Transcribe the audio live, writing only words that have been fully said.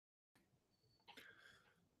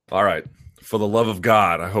All right. For the love of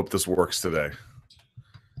God, I hope this works today.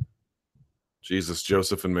 Jesus,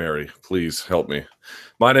 Joseph, and Mary, please help me.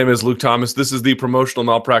 My name is Luke Thomas. This is the Promotional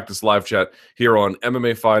Malpractice Live Chat here on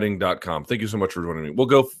MMAfighting.com. Thank you so much for joining me. We'll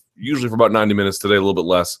go usually for about 90 minutes today, a little bit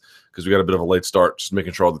less because we got a bit of a late start, just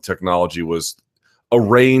making sure all the technology was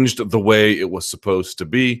arranged the way it was supposed to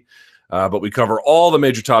be. But we cover all the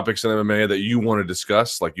major topics in MMA that you want to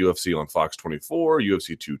discuss, like UFC on Fox 24,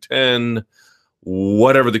 UFC 210,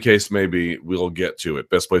 whatever the case may be, we'll get to it.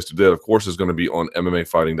 Best place to do it, of course, is going to be on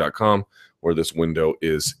MMAfighting.com, where this window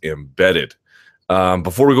is embedded.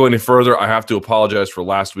 Before we go any further, I have to apologize for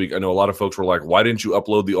last week. I know a lot of folks were like, why didn't you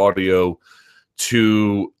upload the audio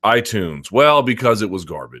to iTunes? Well, because it was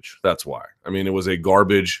garbage. That's why. I mean, it was a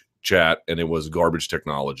garbage chat, and it was garbage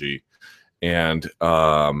technology. And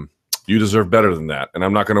you deserve better than that. And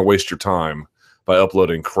I'm not going to waste your time by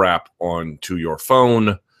uploading crap onto your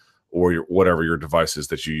phone or whatever your device is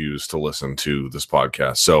that you use to listen to this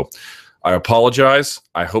podcast. So I apologize.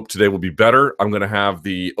 I hope today will be better. I'm going to have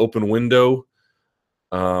the open window,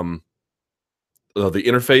 the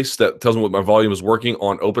interface that tells me what my volume is working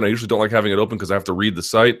on open. I usually don't like having it open because I have to read the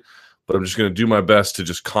site, but I'm just going to do my best to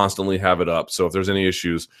just constantly have it up. So if there's any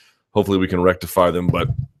issues, hopefully we can rectify them. But,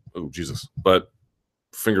 oh, Jesus. But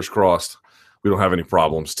fingers crossed, we don't have any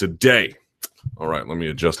problems today. All right, let me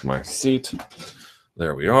adjust my seat.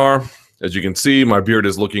 There we are. As you can see, my beard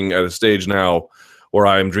is looking at a stage now where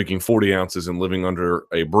I am drinking 40 ounces and living under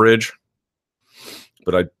a bridge,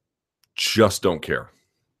 but I just don't care.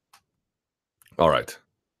 All right.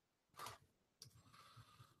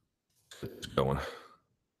 Let's get it going.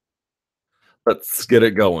 Let's get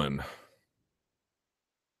it going.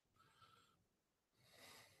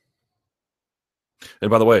 And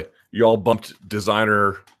by the way, y'all bumped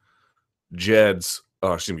designer Judd's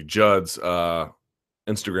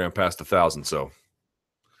Instagram past 1,000, so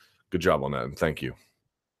good job on that, and thank you.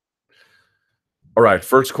 All right,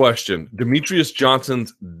 first question. Demetrious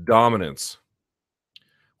Johnson's dominance.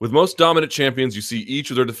 With most dominant champions, you see each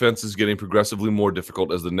of their defenses getting progressively more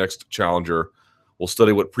difficult as the next challenger will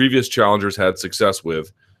study what previous challengers had success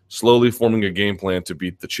with, slowly forming a game plan to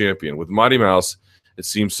beat the champion. With Mighty Mouse, it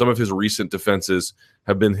seems some of his recent defenses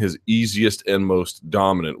have been his easiest and most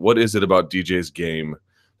dominant. What is it about DJ's game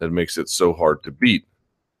that makes it so hard to beat?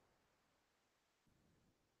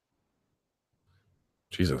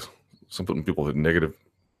 Jesus, some people have negative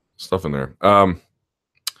stuff in there.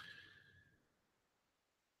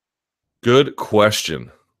 Good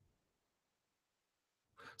question.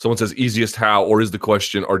 Someone says easiest how, or is the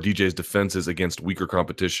question, are DJ's defenses against weaker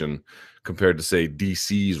competition compared to, say,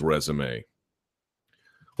 DC's resume?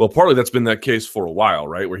 Well, partly that's been that case for a while,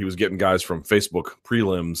 right? Where he was getting guys from Facebook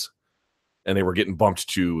prelims and they were getting bumped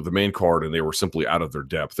to the main card and they were simply out of their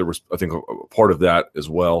depth. There was, I think, a part of that as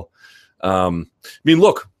well. I mean,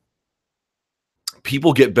 look,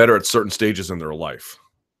 people get better at certain stages in their life,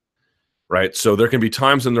 right? So there can be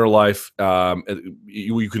times in their life,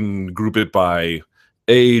 you can group it by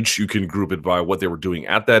age, you can group it by what they were doing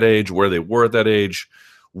at that age, where they were at that age,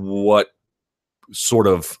 what sort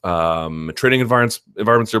of training environments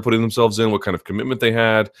they're putting themselves in, what kind of commitment they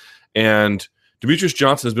had. And Demetrious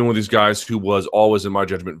Johnson has been one of these guys who was always, in my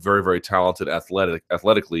judgment, very, very talented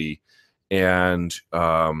athletically, and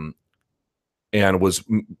was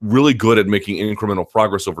really good at making incremental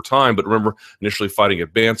progress over time. But remember, initially fighting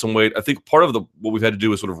at bantamweight, I think part of what we've had to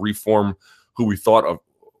do is sort of reform who we thought of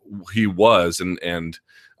he was, and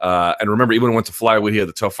remember, even when he went to flyweight, he had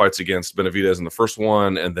the tough fights against Benavidez in the first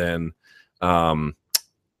one, and then arguably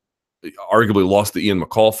lost the Ian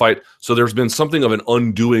McCall fight. So there's been something of an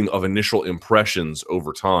undoing of initial impressions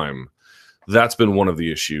over time. That's been one of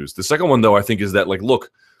the issues. The second one, though, I think is that, like, look,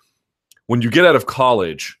 when you get out of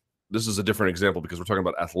college, this is a different example because we're talking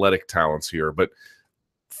about athletic talents here, but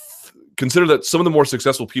consider that some of the more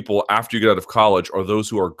successful people after you get out of college are those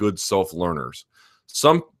who are good self-learners.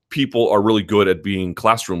 Some people are really good at being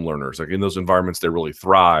classroom learners. Like, in those environments, they really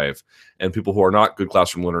thrive. And people who are not good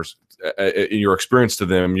classroom learners, in your experience to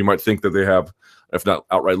them, you might think that they have, if not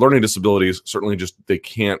outright learning disabilities, certainly just they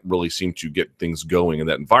can't really seem to get things going in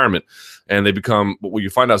that environment. And they become, what you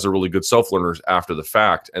find out is they're really good self-learners after the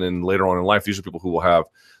fact. And then later on in life, these are people who will have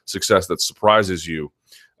success that surprises you.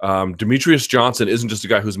 Demetrious Johnson isn't just a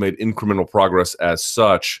guy who's made incremental progress as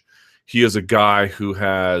such. He is a guy who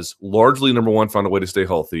has largely, number one, found a way to stay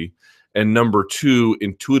healthy, and number two,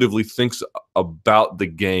 intuitively thinks about the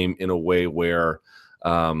game in a way where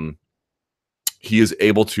he is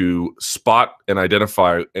able to spot and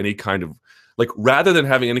identify any kind of, like, rather than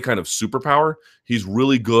having any kind of superpower, he's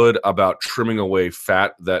really good about trimming away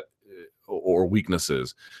fat that or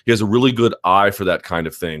weaknesses. He has a really good eye for that kind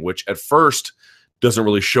of thing, which at first doesn't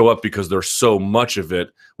really show up because there's so much of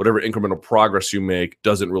it. Whatever incremental progress you make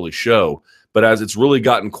doesn't really show. But as it's really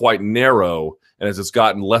gotten quite narrow, and as it's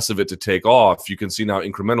gotten less of it to take off, you can see now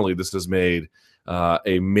incrementally this has made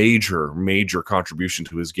a major contribution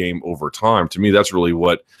to his game over time. To me, that's really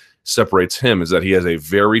what separates him, is that he has a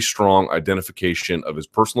very strong identification of his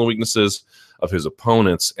personal weaknesses, of his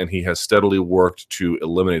opponents, and he has steadily worked to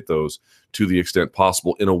eliminate those to the extent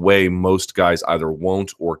possible in a way most guys either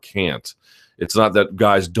won't or can't. It's not that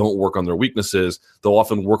guys don't work on their weaknesses. They'll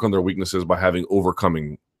often work on their weaknesses by having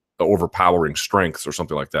overpowering strengths or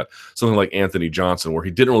something like that. Something like Anthony Johnson, where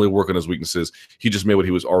he didn't really work on his weaknesses. He just made what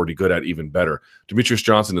he was already good at even better. Demetrious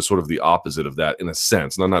Johnson is sort of the opposite of that in a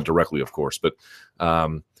sense. Not directly, of course, but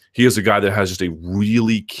he is a guy that has just a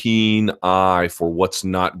really keen eye for what's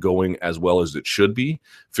not going as well as it should be,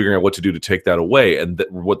 figuring out what to do to take that away. And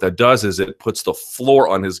what that does is it puts the floor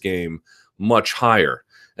on his game much higher.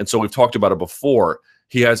 And so we've talked about it before.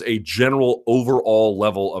 He has a general overall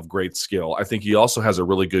level of great skill. I think he also has a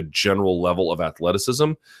really good general level of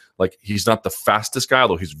athleticism. Like, he's not the fastest guy,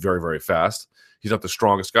 although he's very, very fast. He's not the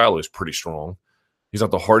strongest guy, although he's pretty strong. He's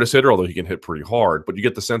not the hardest hitter, although he can hit pretty hard. But you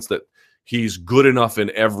get the sense that he's good enough in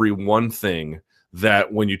every one thing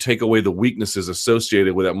that when you take away the weaknesses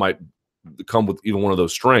associated with it, might come with even one of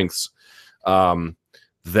those strengths,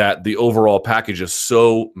 that the overall package is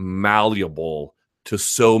so malleable to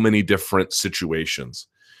so many different situations.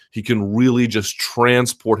 He can really just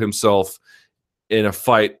transport himself in a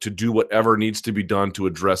fight to do whatever needs to be done to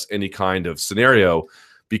address any kind of scenario,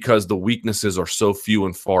 because the weaknesses are so few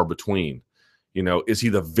and far between. You know, is he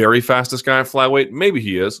the very fastest guy at flyweight? Maybe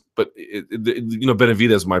he is, but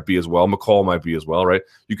Benavidez might be as well. McCall might be as well, right?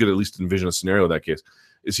 You could at least envision a scenario in that case.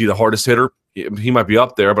 Is he the hardest hitter? He might be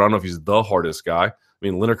up there, but I don't know if he's the hardest guy. I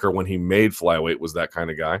mean, Lineker, when he made flyweight, was that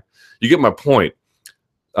kind of guy. You get my point.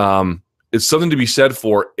 It's something to be said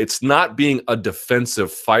for, it's not being a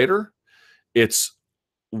defensive fighter. It's,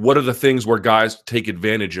 what are the things where guys take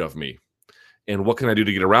advantage of me? And what can I do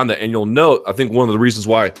to get around that? And you'll note, I think one of the reasons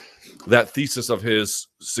why that thesis of his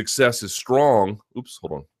success is strong,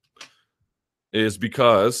 is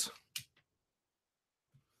because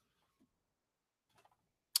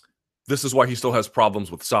this is why he still has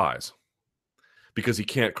problems with size, because he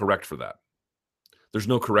can't correct for that. There's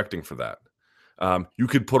no correcting for that. You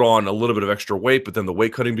could put on a little bit of extra weight, but then the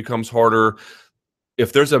weight cutting becomes harder.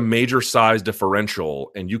 If there's a major size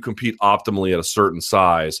differential and you compete optimally at a certain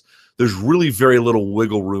size, there's really very little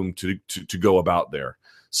wiggle room to go about there.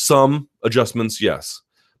 Some adjustments, yes,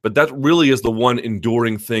 but that really is the one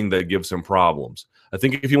enduring thing that gives him problems. I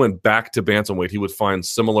think if he went back to bantamweight, he would find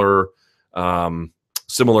similar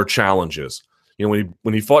challenges. You know,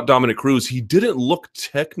 when he fought Dominic Cruz, he didn't look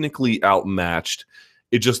technically outmatched.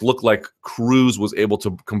 It just looked like Cruz was able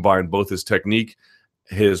to combine both his technique,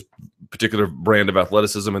 his particular brand of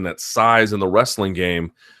athleticism, and that size in the wrestling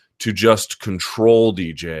game to just control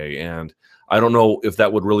DJ. And I don't know if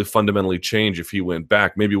that would really fundamentally change if he went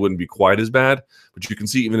back. Maybe it wouldn't be quite as bad, but you can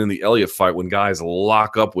see even in the Elliott fight, when guys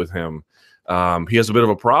lock up with him, he has a bit of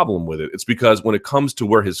a problem with it. It's because when it comes to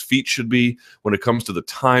where his feet should be, when it comes to the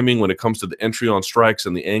timing, when it comes to the entry on strikes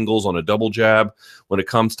and the angles on a double jab, when it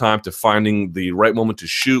comes time to finding the right moment to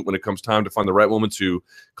shoot, when it comes time to find the right moment to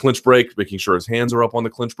clinch break, making sure his hands are up on the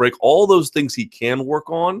clinch break, all those things he can work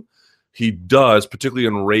on, he does, particularly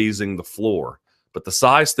in raising the floor. But the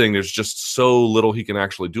size thing, there's just so little he can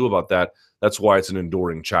actually do about that. That's why it's an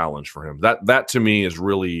enduring challenge for him. That to me is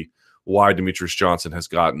really why Demetrious Johnson has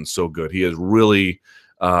gotten so good. He has really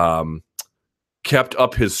kept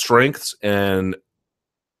up his strengths and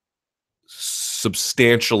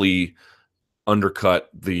substantially undercut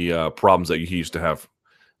the problems that he used to have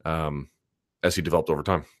as he developed over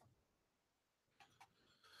time.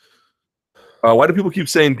 Why do people keep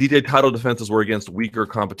saying DJ title defenses were against weaker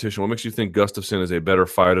competition? What makes you think Gustafsson is a better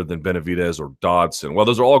fighter than Benavidez or Dodson? Well,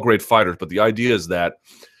 those are all great fighters, but the idea is that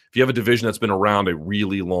if you have a division that's been around a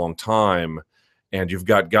really long time and you've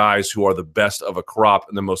got guys who are the best of a crop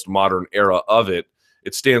in the most modern era of it,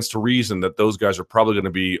 it stands to reason that those guys are probably going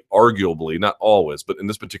to be arguably, not always, but in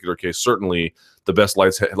this particular case, certainly the best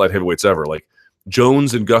light heavyweights ever. Like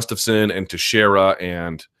Jones and Gustafsson and Teixeira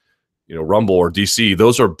and Rumble or DC,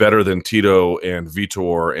 those are better than Tito and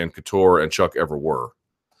Vitor and Couture and Chuck ever were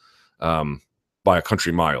by a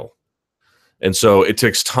country mile. And so it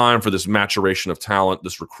takes time for this maturation of talent,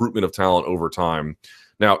 this recruitment of talent over time.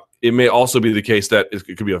 Now, it may also be the case that it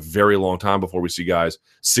could be a very long time before we see guys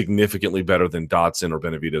significantly better than Dodson or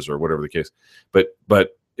Benavidez or whatever the case. But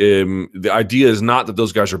the idea is not that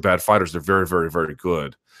those guys are bad fighters. They're very, very, very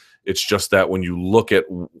good. It's just that when you look at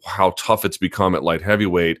how tough it's become at light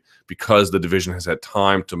heavyweight, because the division has had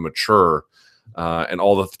time to mature, and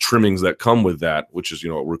all the trimmings that come with that, which is,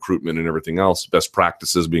 recruitment and everything else, best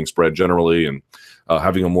practices being spread generally, and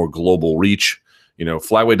having a more global reach.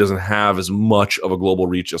 Flyweight doesn't have as much of a global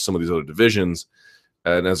reach as some of these other divisions.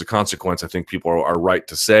 And as a consequence, I think people are right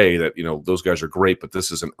to say that, those guys are great, but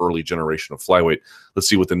this is an early generation of flyweight. Let's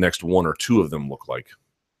see what the next one or two of them look like.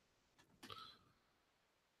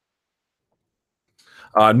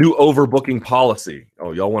 New overbooking policy.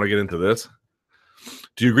 Oh, y'all want to get into this?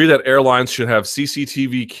 Do you agree that airlines should have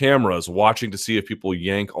CCTV cameras watching to see if people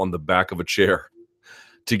yank on the back of a chair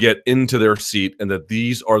to get into their seat, and that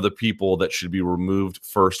these are the people that should be removed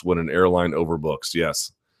first when an airline overbooks?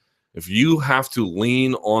 Yes. If you have to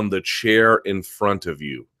lean on the chair in front of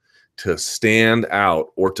you to stand out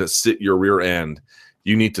or to sit your rear end,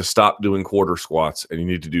 you need to stop doing quarter squats and you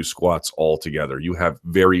need to do squats altogether. You have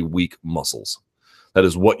very weak muscles. That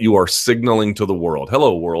is what you are signaling to the world.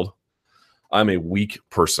 Hello, world. I'm a weak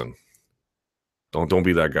person. Don't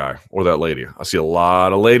be that guy or that lady. I see a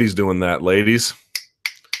lot of ladies doing that. Ladies,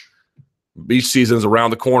 beach season's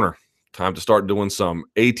around the corner. Time to start doing some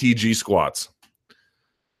ATG squats.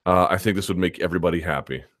 I think this would make everybody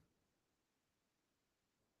happy.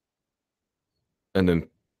 And then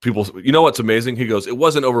people, what's amazing? He goes, it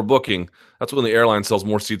wasn't overbooking. That's when the airline sells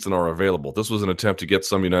more seats than are available. This was an attempt to get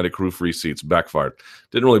some United crew free seats. Backfired.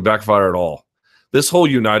 Didn't really backfire at all. This whole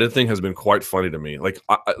United thing has been quite funny to me. Like,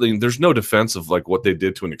 I mean, there's no defense of like what they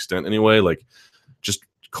did to an extent anyway. Like, just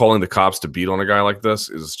calling the cops to beat on a guy like this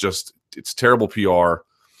is just, it's terrible PR.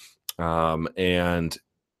 And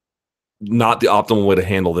not the optimal way to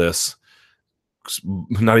handle this.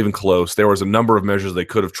 Not even close. There was a number of measures they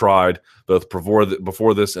could have tried, both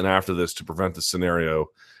before this and after this, to prevent this scenario,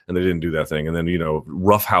 and they didn't do that thing. And then,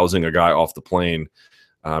 roughhousing a guy off the plane,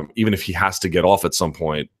 even if he has to get off at some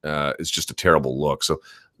point, is just a terrible look. So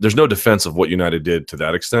there's no defense of what United did to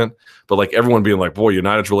that extent. But like everyone being like, boy,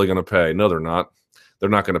 United's really going to pay. No, they're not. They're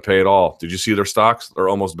not going to pay at all. Did you see their stocks? They're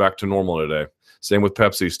almost back to normal today. Same with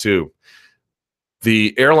Pepsi's too.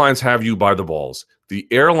 The airlines have you by the balls. The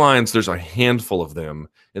airlines, there's a handful of them.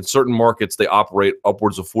 In certain markets, they operate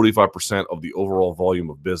upwards of 45% of the overall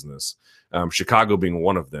volume of business. Chicago being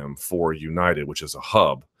one of them for United, which is a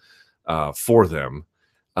hub for them.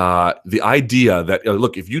 The idea that,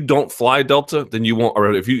 look, if you don't fly Delta, then you won't,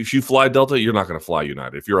 or if you fly Delta, you're not going to fly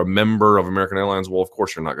United. If you're a member of American Airlines, well, of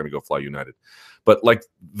course you're not going to go fly United. But like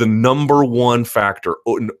the number one factor,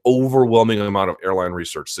 an overwhelming amount of airline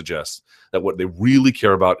research suggests that what they really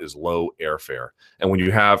care about is low airfare. And when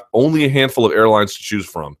you have only a handful of airlines to choose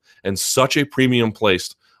from and such a premium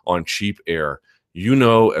placed on cheap air,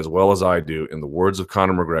 as well as I do, in the words of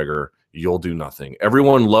Conor McGregor, you'll do nothing.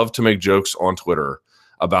 Everyone loved to make jokes on Twitter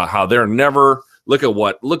about how they're never, look at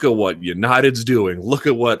what United's doing. Look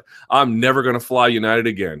at what, I'm never going to fly United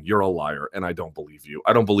again. You're a liar, and I don't believe you.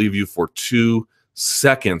 I don't believe you for 2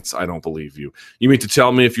 seconds. I don't believe you. You mean to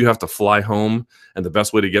tell me if you have to fly home and the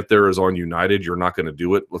best way to get there is on United, you're not going to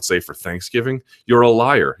do it, let's say for Thanksgiving? You're a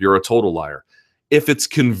liar. You're a total liar. If it's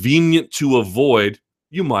convenient to avoid,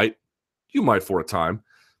 you might for a time.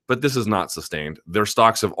 But this is not sustained. Their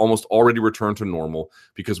stocks have almost already returned to normal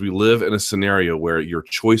because we live in a scenario where your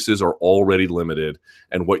choices are already limited,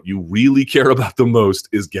 and what you really care about the most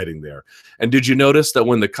is getting there. And did you notice that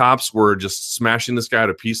when the cops were just smashing this guy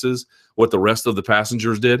to pieces, what the rest of the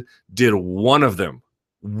passengers did one of them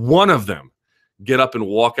get up and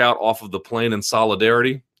walk out off of the plane in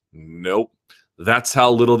solidarity? Nope. That's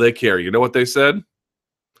how little they care. You know what they said?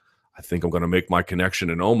 I think I'm going to make my connection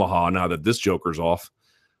in Omaha now that this joker's off.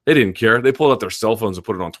 They didn't care. They pulled out their cell phones and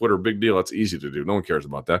put it on Twitter. Big deal. That's easy to do. No one cares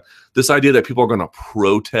about that. This idea that people are going to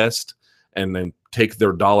protest and then take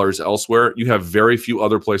their dollars elsewhere, you have very few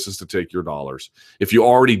other places to take your dollars. If you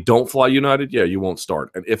already don't fly United, yeah, you won't start.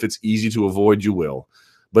 And if it's easy to avoid, you will.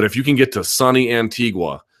 But if you can get to sunny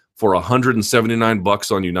Antigua for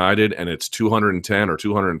 $179 on United and it's 210 or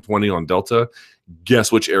 220 on Delta,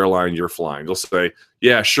 guess which airline you're flying. You'll say,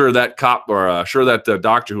 yeah, sure, that cop or sure, that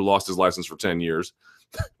doctor who lost his license for 10 years.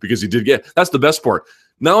 Because he did get, that's the best part.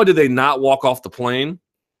 Not only did they not walk off the plane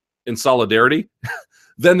in solidarity,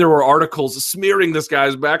 then there were articles smearing this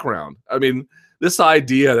guy's background. I mean, this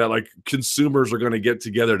idea that like consumers are going to get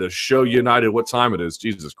together to show United what time it is.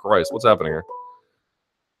 Jesus Christ, what's happening here?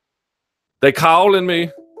 They calling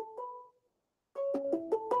me.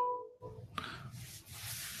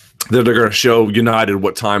 They're going to show United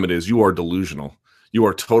what time it is. You are delusional. You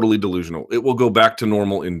are totally delusional. It will go back to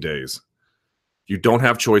normal in days. You don't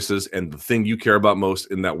have choices, and the thing you care about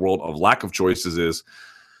most in that world of lack of choices is,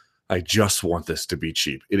 I just want this to be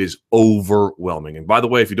cheap. It is overwhelming. And by the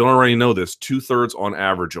way, if you don't already know this, 2/3 on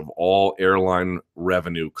average of all airline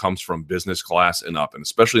revenue comes from business class and up. And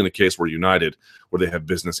especially in the case where United, where they have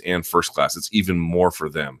business and first class, it's even more for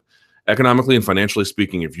them. Economically and financially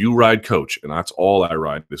speaking, if you ride coach, and that's all I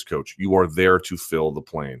ride is coach, you are there to fill the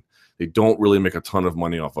plane. They don't really make a ton of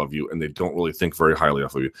money off of you, and they don't really think very highly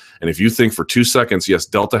off of you. And if you think for 2 seconds, yes,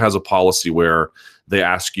 Delta has a policy where they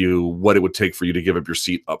ask you what it would take for you to give up your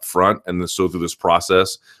seat up front. And so through this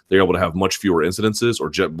process, they're able to have much fewer incidences, or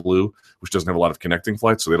JetBlue, which doesn't have a lot of connecting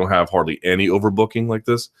flights. So they don't have hardly any overbooking like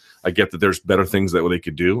this. I get that there's better things that they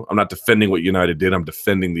could do. I'm not defending what United did. I'm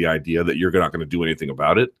defending the idea that you're not going to do anything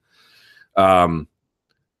about it.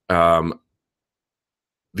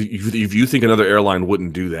 If you think another airline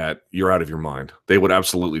wouldn't do that, you're out of your mind. They would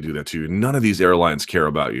absolutely do that to you. None of these airlines care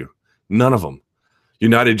about you. None of them.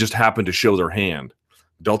 United just happened to show their hand.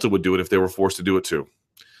 Delta would do it if they were forced to do it too.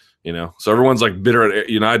 You know, so everyone's like bitter at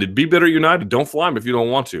United. Be bitter at United. Don't fly them if you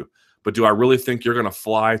don't want to. But do I really think you're going to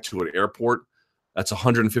fly to an airport that's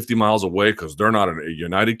 150 miles away because they're not a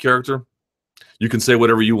United character? You can say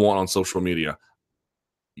whatever you want on social media.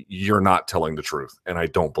 You're not telling the truth, and I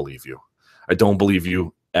don't believe you. I don't believe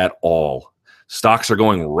you at all. Stocks are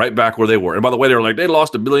going right back where they were. And by the way, they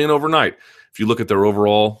lost $1 billion overnight. If you look at their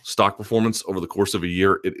overall stock performance over the course of a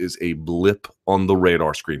year, it is a blip on the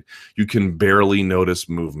radar screen. You can barely notice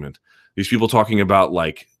movement. These people talking about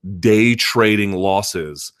like day trading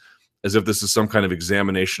losses as if this is some kind of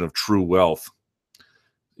examination of true wealth.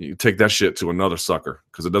 You take that shit to another sucker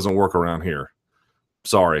because it doesn't work around here.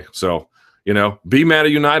 Sorry. So, you know, be mad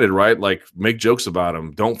at United, right? Like, make jokes about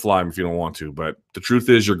them. Don't fly them if you don't want to. But the truth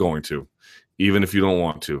is you're going to, even if you don't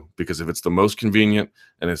want to. Because if it's the most convenient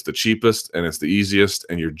and it's the cheapest and it's the easiest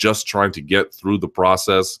and you're just trying to get through the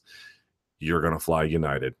process, you're going to fly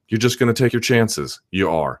United. You're just going to take your chances. You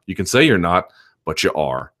are. You can say you're not, but you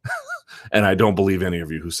are. And I don't believe any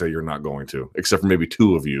of you who say you're not going to, except for maybe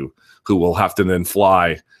 2 of you who will have to then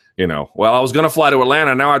fly. You know, well, I was going to fly to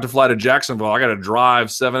Atlanta. Now I have to fly to Jacksonville. I got to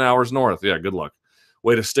drive 7 hours north. Yeah, good luck.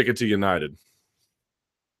 Way to stick it to United.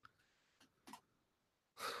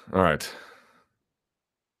 All right.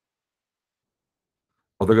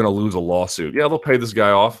 Oh, they're going to lose a lawsuit. Yeah, they'll pay this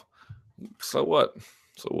guy off. So what?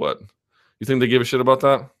 So what? You think they give a shit about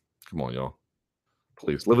that? Come on, y'all.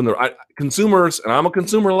 Please live in their consumers, and I'm a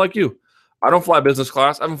consumer like you. I don't fly business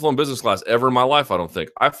class. I haven't flown business class ever in my life, I don't think.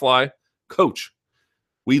 I fly coach.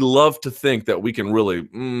 We love to think that we can really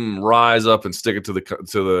rise up and stick it to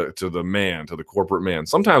the man, to the corporate man.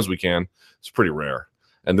 Sometimes we can. It's pretty rare.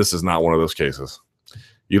 And this is not one of those cases.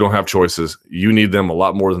 You don't have choices. You need them a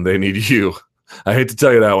lot more than they need you. I hate to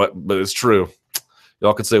tell you that, but it's true.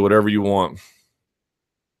 Y'all can say whatever you want.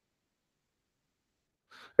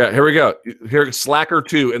 Yeah, here we go. Here, Slacker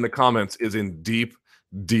 2 in the comments is in deep,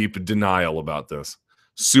 deep denial about this.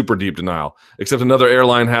 Super deep denial. Except another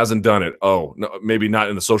airline hasn't done it. Oh, no, maybe not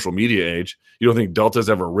in the social media age. You don't think Delta's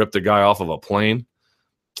ever ripped a guy off of a plane?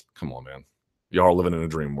 Come on, man. Y'all are living in a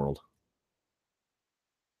dream world.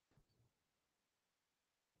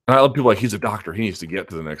 And I love people like, he's a doctor. He needs to get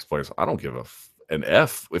to the next place. I don't give an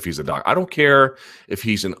F if he's a doctor. I don't care if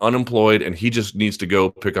he's an unemployed and he just needs to go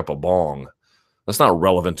pick up a bong. That's not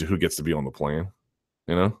relevant to who gets to be on the plane.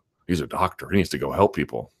 You know, he's a doctor. He needs to go help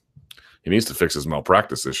people. He needs to fix his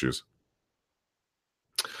malpractice issues.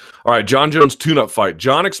 All right, John Jones tune-up fight.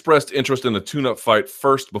 John expressed interest in the tune-up fight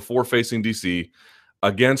first before facing DC.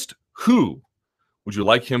 Against who would you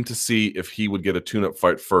like him to see if he would get a tune-up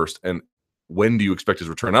fight first? And when do you expect his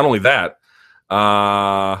return? Not only that,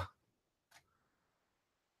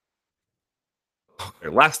 okay,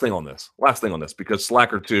 last thing on this, because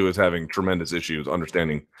Slacker 2 is having tremendous issues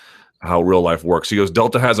understanding how real life works. He goes,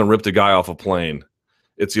 Delta hasn't ripped a guy off a plane.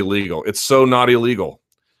 It's illegal. It's so not illegal.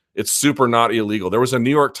 It's super not illegal. There was a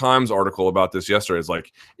New York Times article about this yesterday. It's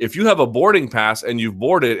like, if you have a boarding pass and you've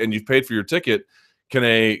boarded and you've paid for your ticket,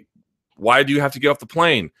 why do you have to get off the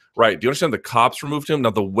plane? Right. Do you understand the cops removed him?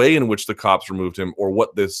 Now, the way in which the cops removed him, or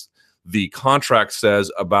what the contract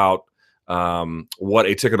says about what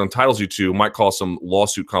a ticket entitles you to, might cause some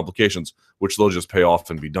lawsuit complications, which they'll just pay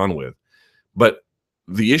off and be done with. But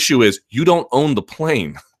the issue is, you don't own the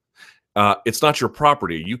plane. It's not your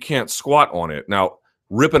property. You can't squat on it. Now,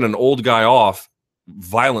 ripping an old guy off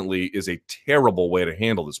violently is a terrible way to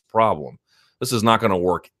handle this problem. This is not going to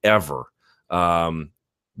work ever.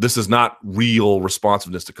 This is not real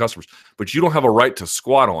responsiveness to customers. But you don't have a right to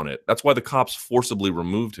squat on it. That's why the cops forcibly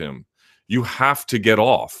removed him. You have to get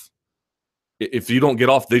off. If you don't get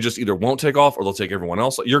off, they just either won't take off or they'll take everyone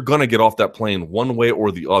else. You're going to get off that plane one way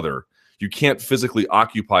or the other. You can't physically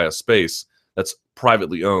occupy a space that's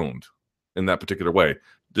privately owned in that particular way.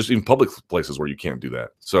 Just even public places where you can't do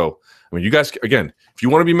that. So, I mean, you guys, again, if you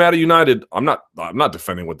want to be mad at United, I'm not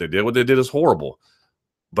defending what they did. What they did is horrible.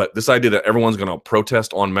 But this idea that everyone's going to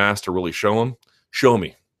protest en masse to really show them, show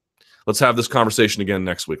me. Let's have this conversation again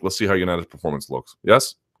next week. Let's see how United's performance looks.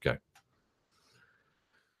 Yes? Okay.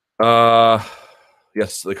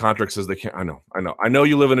 Yes, the contract says they can't. I know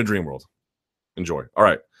you live in a dream world. Enjoy. All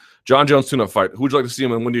right. John Jones tune-up fight. Who would you like to see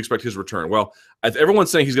him, and when do you expect his return? Well,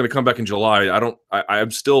 everyone's saying he's going to come back in July.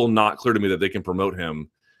 I'm still not clear to me that they can promote him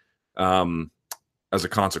as a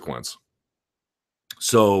consequence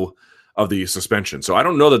of the suspension. So I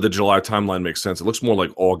don't know that the July timeline makes sense. It looks more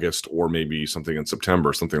like August or maybe something in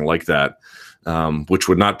September, something like that, which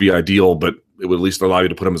would not be ideal, but it would at least allow you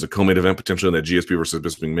to put him as a co-main event potentially in that GSP versus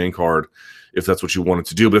Bisping main card if that's what you wanted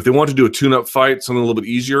to do. But if they want to do a tune-up fight, something a little bit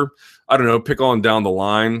easier, I don't know, pick on down the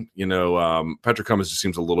line. Patrick Cummins just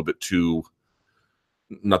seems a little bit too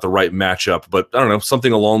not the right matchup, but I don't know,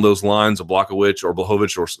 something along those lines, a Blachowicz or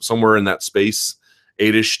Blachowicz or somewhere in that space,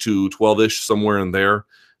 8-ish to 12-ish, somewhere in there.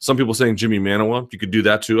 Some people saying Jimmy Manoa. You could do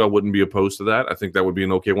that too. I wouldn't be opposed to that. I think that would be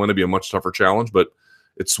an okay one. It'd be a much tougher challenge, but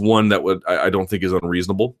it's one that I don't think is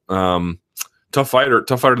unreasonable. Tough fighter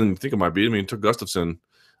than you think it might be. I mean, it took Gustafsson,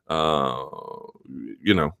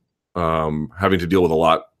 having to deal with a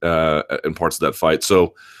lot in parts of that fight.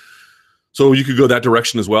 So you could go that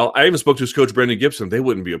direction as well. I even spoke to his coach, Brandon Gibson. They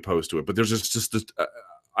wouldn't be opposed to it, but there's just this.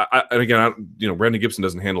 Brandon Gibson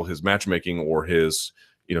doesn't handle his matchmaking or his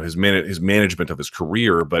management of his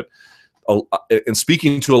career. But in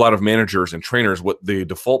speaking to a lot of managers and trainers, what the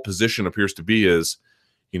default position appears to be is,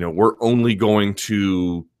 we're only going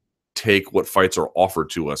to take what fights are offered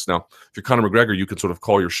to us. Now, if you're Conor McGregor, you can sort of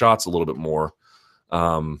call your shots a little bit more,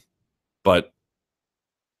 but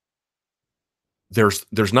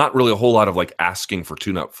there's not really a whole lot of like asking for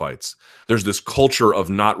tune-up fights. There's this culture of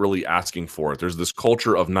not really asking for it. There's this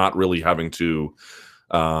culture of not really having to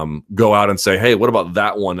go out and say, hey, what about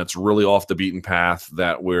that one that's really off the beaten path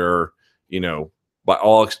that we're, by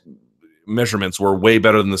all measurements, we're way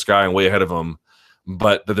better than this guy and way ahead of him,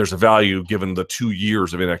 but that there's a value given the 2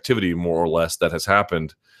 years of inactivity, more or less, that has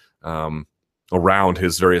happened around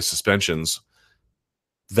his various suspensions,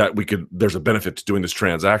 that there's a benefit to doing this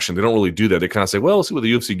transaction. They don't really do that. They kind of say, well, let's see what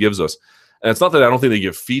the UFC gives us. And it's not that I don't think they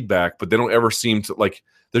give feedback, but they don't ever seem to, like,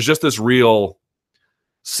 there's just this real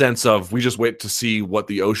sense of, we just wait to see what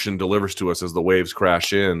the ocean delivers to us as the waves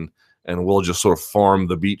crash in, and we'll just sort of farm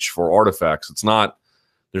the beach for artifacts.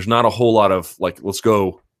 There's not a whole lot of like, let's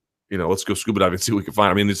go scuba diving and see what we can find.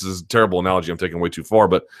 I mean, this is a terrible analogy I'm taking way too far,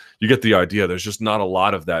 but you get the idea. There's just not a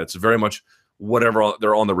lot of that. It's very much whatever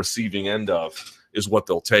they're on the receiving end of is what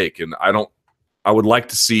they'll take. And I would like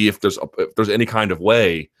to see if there's any kind of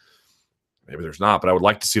way, maybe there's not, but I would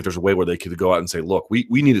like to see if there's a way where they could go out and say, look, we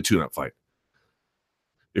need a tune-up fight.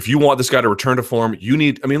 If you want this guy to return to form, you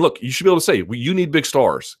should be able to say, you need big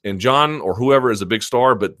stars. And John or whoever is a big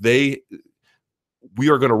star, but we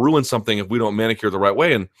are going to ruin something if we don't manicure the right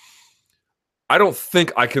way. And I don't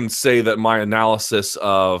think I can say that my analysis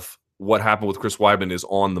of what happened with Chris Weidman is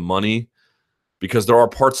on the money, because there are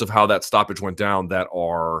parts of how that stoppage went down that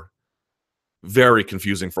are very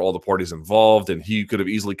confusing for all the parties involved, and he could have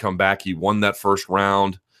easily come back. He won that first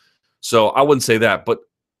round. So I wouldn't say that, but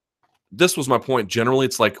this was my point. Generally,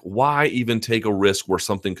 it's like, why even take a risk where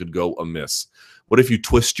something could go amiss? What if you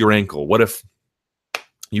twist your ankle? What if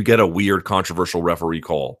you get a weird, controversial referee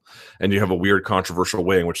call and you have a weird, controversial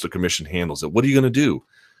way in which the commission handles it? What are you going to do?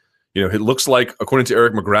 It looks like, according to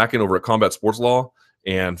Eric McGracken over at Combat Sports Law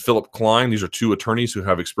and Philip Klein, these are two attorneys who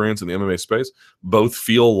have experience in the MMA space, both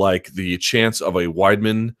feel like the chance of a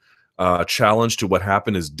Weidman challenge to what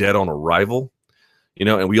happened is dead on arrival.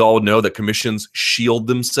 And we all know that commissions shield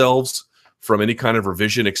themselves from any kind of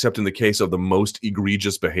revision, except in the case of the most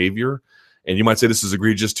egregious behavior. And you might say this is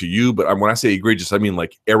egregious to you, but when I say egregious, I mean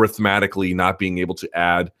like arithmetically not being able to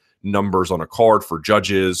add numbers on a card for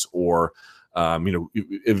judges, or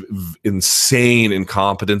insane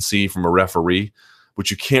incompetency from a referee, which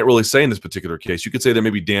you can't really say in this particular case. You could say that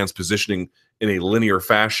maybe Dan's positioning in a linear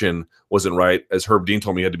fashion wasn't right. As Herb Dean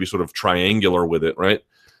told me, he had to be sort of triangular with it, right?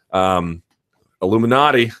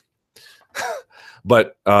 Illuminati.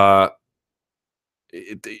 But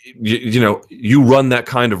you run that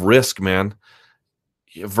kind of risk, man,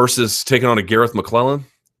 versus taking on a Gareth McClellan,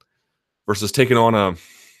 versus taking on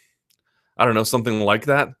something like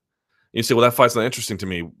that. And you say, well, that fight's not interesting to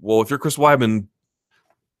me. Well, if you're Chris Weidman,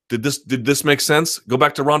 did this make sense? Go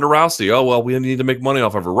back to Ronda Rousey. Oh, well, we need to make money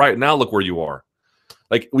off of her. Right now, look where you are.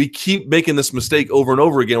 Like, we keep making this mistake over and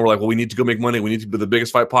over again. We're like, well, we need to go make money. We need to do the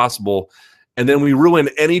biggest fight possible. And then we ruin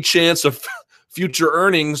any chance of future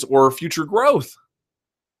earnings or future growth.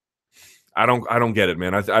 I don't get it,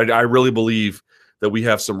 man. I really believe that we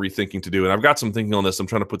have some rethinking to do, and I've got some thinking on this I'm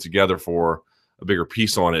trying to put together for a bigger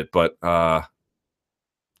piece on it, but I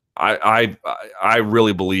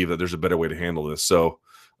really believe that there's a better way to handle this. So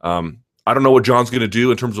I don't know what John's going to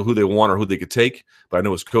do in terms of who they want or who they could take, but I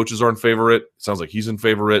know his coaches are in favor of it. Sounds like he's in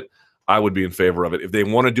favor of it. I would be in favor of it. If they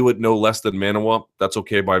want to do it no less than Manawa, that's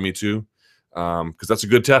okay by me too, because that's a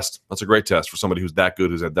good test. That's a great test for somebody who's that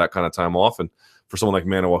good, who's had that kind of time off, and for someone like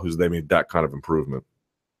Manawa, who's they made that kind of improvement.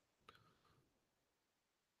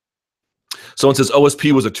 Someone says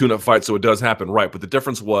OSP was a tune-up fight, so it does happen, right? But the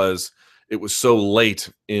difference was it was so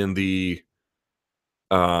late in the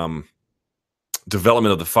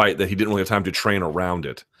development of the fight that he didn't really have time to train around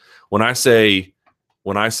it. When I say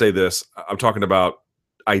this, I'm talking about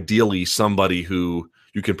ideally somebody who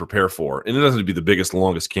you can prepare for, and it doesn't have to be the biggest,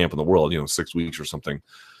 longest camp in the world. 6 weeks or something.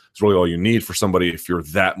 It's really all you need for somebody if you're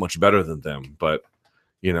that much better than them. But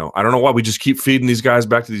I don't know why we just keep feeding these guys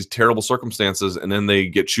back to these terrible circumstances, and then they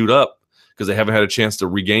get chewed up because they haven't had a chance to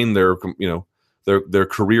regain their their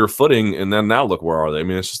career footing, and then now look, where are they? I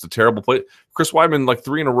mean, it's just a terrible play. Chris Weidman, like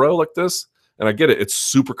 3 in a row like this, and I get it. It's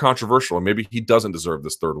super controversial, and maybe he doesn't deserve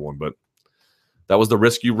this third one, but that was the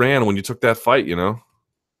risk you ran when you took that fight, Here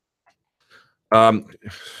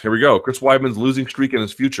we go. Chris Weidman's losing streak in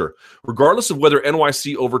his future. Regardless of whether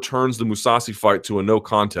NYC overturns the Mousasi fight to a no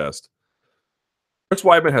contest, Chris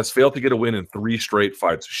Weidman has failed to get a win in 3 straight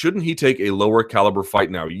fights. Shouldn't he take a lower caliber fight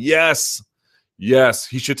now? Yes. Yes,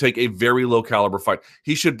 he should take a very low caliber fight.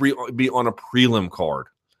 He should be on a prelim card,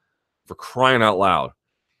 for crying out loud.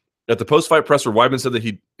 At the post-fight presser, Weidman said that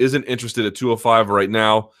he isn't interested at 205 right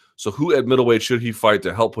now. So who at middleweight should he fight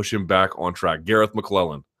to help push him back on track? Gareth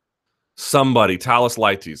McClellan. Somebody, Talis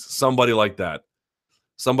Lighties, somebody like that.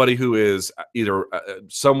 Somebody who is either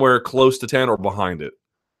somewhere close to 10 or behind it.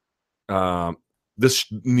 This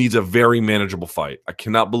needs a very manageable fight. I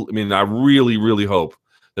really, really hope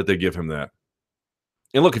that they give him that.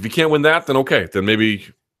 And look, if you can't win that, then okay. Then maybe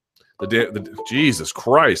Jesus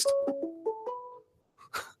Christ.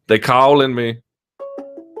 They calling me.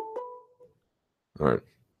 All right.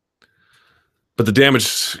 But the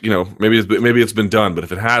damage, maybe it's been done. But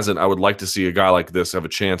if it hasn't, I would like to see a guy like this have a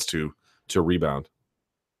chance to rebound.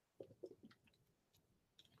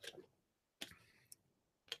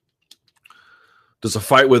 Does a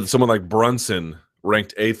fight with someone like Brunson,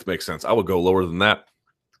 ranked 8th, make sense? I would go lower than that.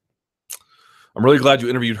 I'm really glad you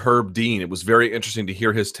interviewed Herb Dean. It was very interesting to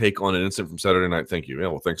hear his take on an incident from Saturday night. Thank you. Yeah,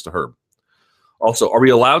 well, thanks to Herb. Also, are we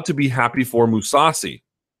allowed to be happy for Mousasi?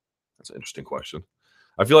 That's an interesting question.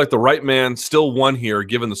 I feel like the right man still won here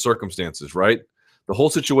given the circumstances, right? The whole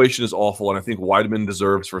situation is awful, and I think Weidman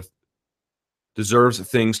deserves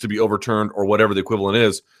things to be overturned or whatever the equivalent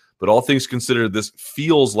is. But all things considered, this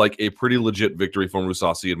feels like a pretty legit victory for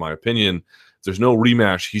Mousasi, in my opinion. If there's no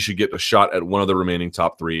rematch, he should get a shot at one of the remaining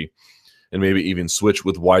top 3 and maybe even switch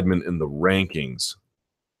with Weidman in the rankings.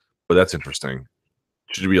 But that's interesting.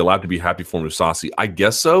 Should we be allowed to be happy for Mousasi? I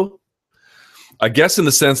guess so. I guess in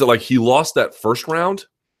the sense that he lost that first round,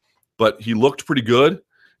 but he looked pretty good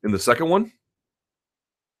in the second one.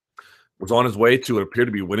 Was on his way to appear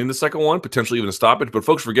to be winning the second one, potentially even a stoppage. But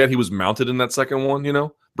folks forget he was mounted in that second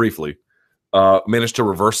one, briefly. Managed to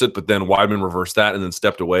reverse it, but then Weidman reversed that and then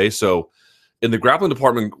stepped away. So in the grappling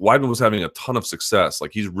department, Weidman was having a ton of success.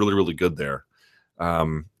 He's really, really good there.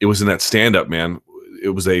 It was in that stand-up, man. It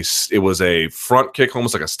was a front kick,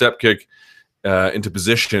 almost like a step kick into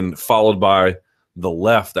position, followed by the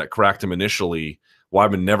left that cracked him initially.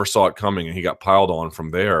 Weidman never saw it coming, and he got piled on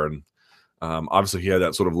from there. And obviously, he had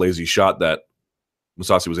that sort of lazy shot that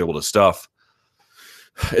Mousasi was able to stuff.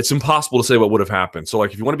 It's impossible to say what would have happened. So,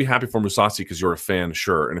 if you want to be happy for Mousasi because you're a fan,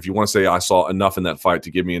 sure. And if you want to say I saw enough in that fight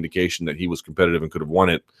to give me indication that he was competitive and could have won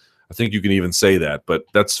it, I think you can even say that. But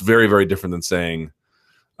that's very, very different than saying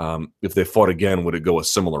if they fought again, would it go a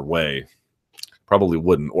similar way? Probably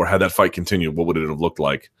wouldn't. Or had that fight continued, what would it have looked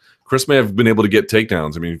like? Chris may have been able to get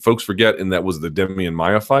takedowns. Folks forget, and that was the Demian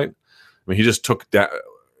Maia fight. He just took that.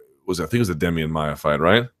 I think it was the Demian Maia fight,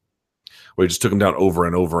 right? Where he just took him down over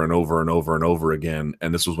and over and over and over and over again.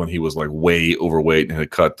 And this was when he was way overweight and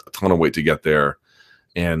had cut a ton of weight to get there,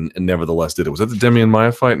 and nevertheless did it. Was that the Demian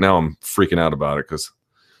Maia fight? Now I'm freaking out about it because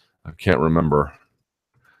I can't remember.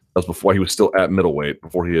 That was before he was still at middleweight,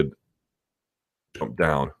 before he had jumped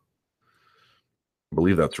down. I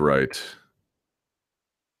believe that's right.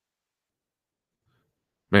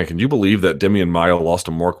 Man, can you believe that Demian Maia lost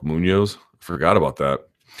to Mark Munoz? I forgot about that.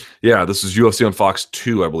 Yeah, this is UFC on Fox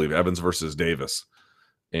 2, I believe, Evans versus Davis.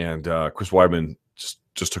 And Chris Weidman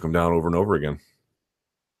just took him down over and over again.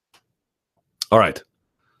 All right.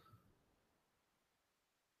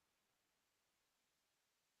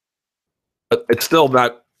 But it's still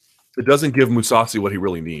not, it doesn't give Mousasi what he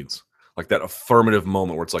really needs. Like that affirmative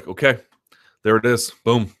moment where it's like, okay, there it is.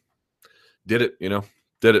 Boom. Did it,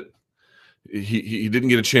 did it. He didn't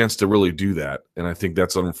get a chance to really do that. And I think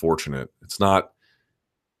that's unfortunate. It's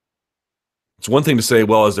one thing to say,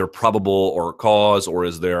 well, is there probable or cause, or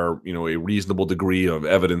is there, a reasonable degree of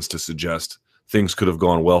evidence to suggest things could have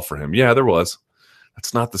gone well for him? Yeah, there was.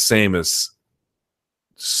 That's not the same as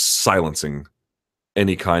silencing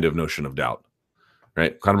any kind of notion of doubt,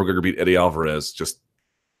 right? Conor McGregor beat Eddie Alvarez, just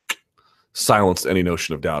silenced any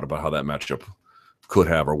notion of doubt about how that matchup could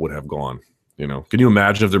have or would have gone. Can you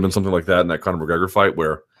imagine if there'd been something like that in that Conor McGregor fight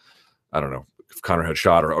where, I don't know, if Conor had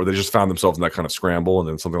shot or they just found themselves in that kind of scramble and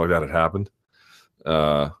then something like that had happened?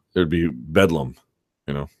 There'd be bedlam,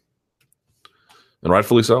 and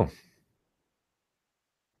rightfully so.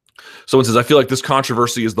 Someone says, I feel like this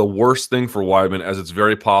controversy is the worst thing for Weidman, as it's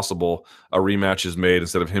very possible a rematch is made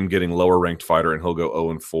instead of him getting lower ranked fighter and he'll go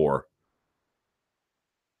 0-4.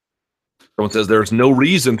 Someone says there's no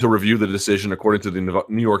reason to review the decision. According to the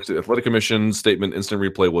New York Athletic Commission statement, instant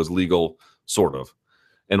replay was legal, sort of.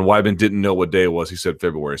 And Weidman didn't know what day it was. He said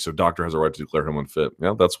February. So doctor has a right to declare him unfit.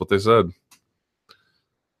 Yeah, that's what they said.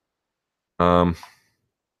 Someone's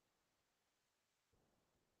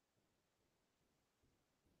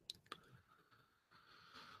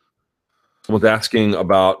asking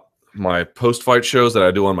about my post-fight shows that I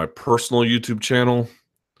do on my personal YouTube channel.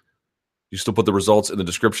 You still put the results in the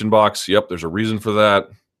description box. Yep, there's a reason for that.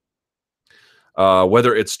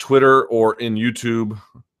 Whether it's Twitter or in YouTube.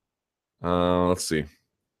 Let's see.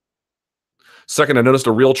 Second, I noticed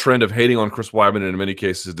a real trend of hating on Chris Weidman and in many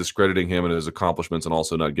cases discrediting him and his accomplishments and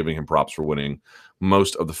also not giving him props for winning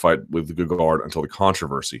most of the fight with Gegard until the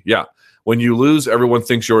controversy. Yeah, when you lose, everyone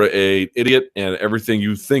thinks you're an idiot and everything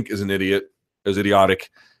you think is an idiot is idiotic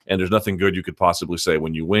and there's nothing good you could possibly say.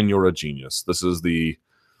 When you win, you're a genius. This is the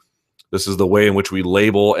way in which we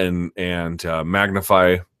label and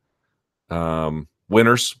magnify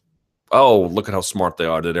winners. Oh, look at how smart they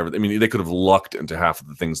are. Did everything. I mean, they could have lucked into half of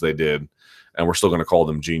the things they did, and we're still going to call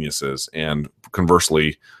them geniuses. And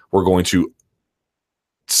conversely, we're going to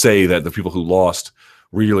say that the people who lost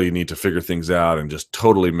really need to figure things out and just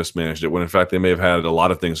totally mismanaged it, when in fact they may have had a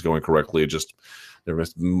lot of things going correctly. It just there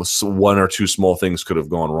was one or two small things could have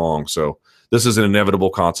gone wrong. So this is an inevitable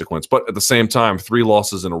consequence. But at the same time, 3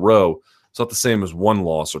 losses in a row, it's not the same as 1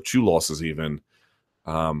 loss or 2 losses even.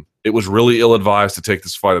 It was really ill-advised to take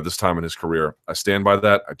this fight at this time in his career. I stand by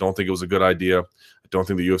that. I don't think it was a good idea. I don't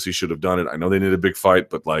think the UFC should have done it. I know they needed a big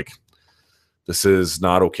fight, but this is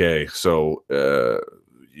not okay. So,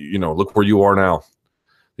 look where you are now.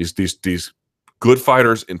 These good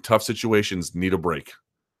fighters in tough situations need a break.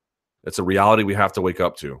 It's a reality we have to wake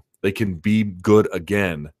up to. They can be good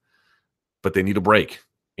again, but they need a break.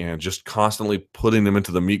 And just constantly putting them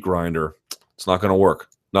into the meat grinder, it's not going to work.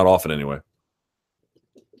 Not often anyway.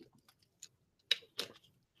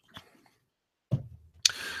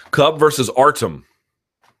 Cub versus Artem.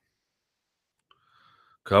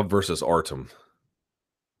 Cub versus Artem.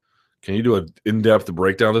 Can you do an in-depth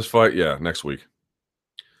breakdown of this fight? Yeah, next week.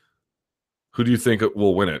 Who do you think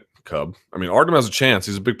will win it, Cub? I mean, Artem has a chance.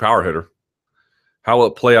 He's a big power hitter. How will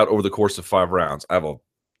it play out over the course of 5 rounds? I have a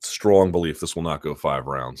strong belief this will not go 5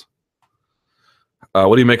 rounds.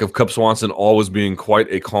 What do you make of Cub Swanson always being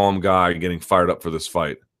quite a calm guy and getting fired up for this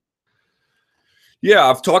fight? Yeah,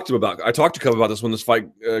 I talked to Cub about this when this fight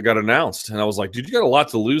got announced, and I was like, dude, you got a lot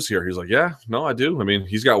to lose here. He's like, yeah, no, I do. I mean,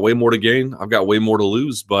 he's got way more to gain. I've got way more to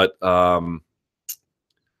lose, but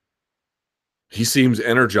he seems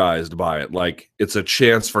energized by it. Like it's a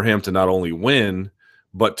chance for him to not only win,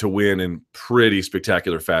 but to win in pretty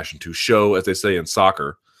spectacular fashion, to show, as they say in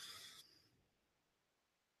soccer,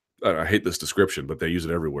 I hate this description, but they use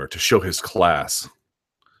it everywhere, to show his class,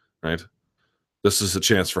 right? This is a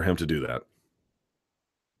chance for him to do that.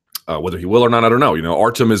 Whether he will or not, I don't know.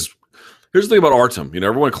 Artem is – here's the thing about Artem.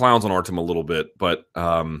 Everyone clowns on Artem a little bit, but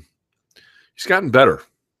he's gotten better.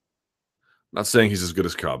 I'm not saying he's as good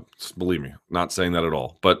as Cub. Believe me, not saying that at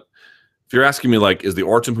all. But if you're asking me, is the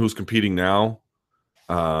Artem who's competing now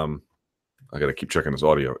I got to keep checking his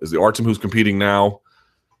audio. Is the Artem who's competing now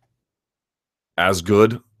as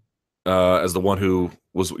good as the one who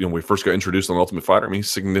was, when we first got introduced on Ultimate Fighter? I mean,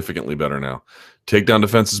 he's significantly better now. Takedown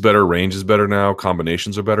defense is better. Range is better now.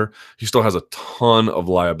 Combinations are better. He still has a ton of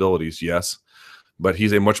liabilities, yes, but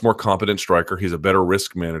he's a much more competent striker. He's a better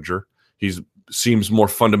risk manager. He seems more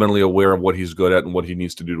fundamentally aware of what he's good at and what he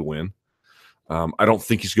needs to do to win. I don't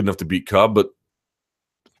think he's good enough to beat Cub, but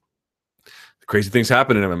crazy things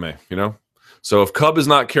happen in MMA, So if Cub is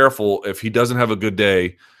not careful, if he doesn't have a good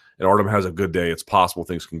day and Artem has a good day, it's possible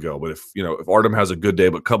things can go. But if Artem has a good day,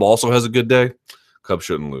 but Cub also has a good day, Cub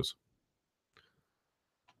shouldn't lose.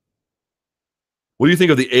 What do you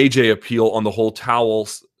think of the AJ appeal on the whole Towel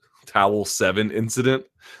 7 incident?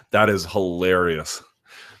 That is hilarious.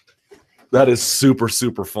 That is super,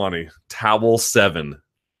 super funny. Towel 7.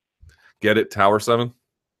 Get it? Tower 7?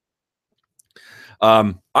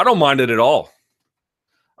 I don't mind it at all.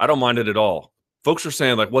 I don't mind it at all. Folks are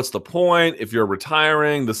saying, like, what's the point? If you're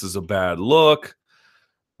retiring, this is a bad look.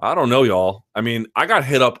 I don't know, y'all. I mean, I got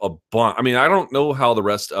hit up a bunch. I mean, I don't know how the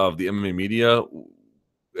rest of the MMA media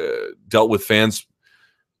dealt with fans'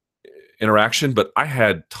 interaction, but I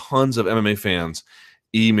had tons of MMA fans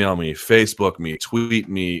email me, Facebook me, tweet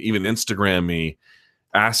me, even Instagram me,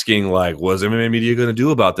 asking, like, what's MMA media going to do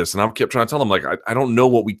about this? And I kept trying to tell them, like, I don't know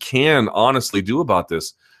what we can honestly do about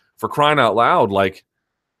this. For crying out loud, like,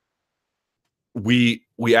 we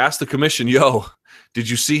asked the commission, yo, did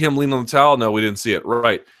you see him lean on the towel? No, we didn't see it.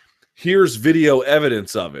 Right. Here's video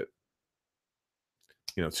evidence of it.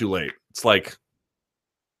 Too late. It's like,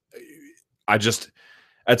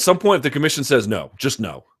 at some point, if the commission says no, just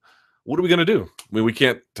no, what are we going to do? I mean, we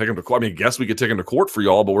can't take him to court. I mean, I guess we could take him to court for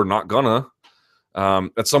y'all, but we're not gonna.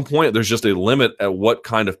 At some point, there's just a limit at what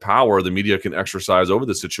kind of power the media can exercise over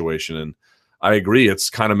the situation. And I agree, it's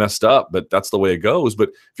kind of messed up, but that's the way it goes. But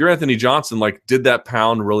if you're Anthony Johnson, like, did that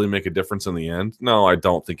pound really make a difference in the end? No, I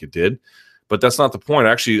don't think it did. But that's not the point.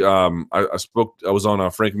 Actually, I was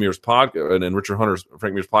on Frank Mir's podcast and Richard Hunter's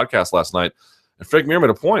Frank Mir's podcast last night. And Frank Mir made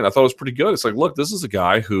a point I thought was pretty good. It's like, look, this is a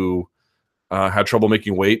guy who had trouble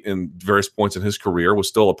making weight in various points in his career, was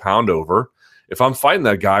still a pound over. If I'm fighting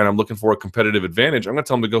that guy and I'm looking for a competitive advantage, I'm going to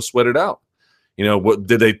tell him to go sweat it out. What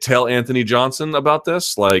did they tell Anthony Johnson about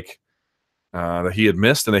this? Like, that he had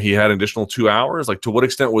missed and that he had an additional 2 hours? Like, to what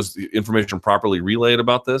extent was the information properly relayed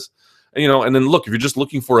about this? And then look, if you're just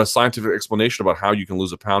looking for a scientific explanation about how you can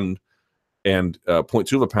lose a pound and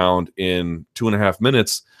 0.2 of a pound in 2.5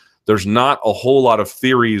 minutes, there's not a whole lot of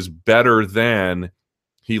theories better than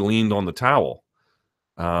he leaned on the towel.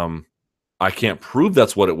 I can't prove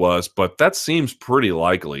that's what it was, but that seems pretty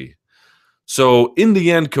likely. So in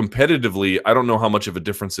the end, competitively, I don't know how much of a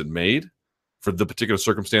difference it made for the particular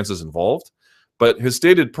circumstances involved, but his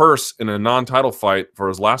stated purse in a non-title fight for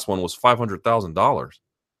his last one was $500,000.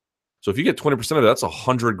 So if you get 20% of it, that's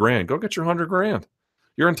 $100,000. Go get your $100,000.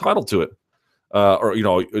 You're entitled to it.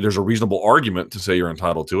 There's a reasonable argument to say you're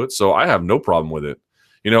entitled to it. So I have no problem with it.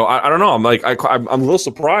 I don't know. I'm a little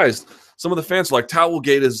surprised. Some of the fans are like,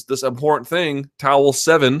 Towelgate is this important thing. Towel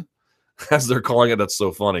 7, as they're calling it. That's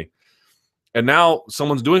so funny. And now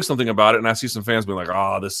someone's doing something about it, and I see some fans being like,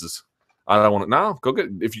 I don't want it. No, go get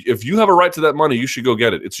it. If you have a right to that money, you should go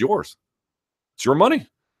get it. It's yours. It's your money.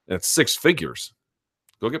 And it's 6 figures.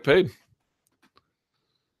 Go get paid.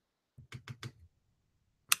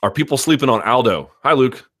 Are people sleeping on Aldo? Hi,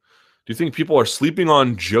 Luke. Do you think people are sleeping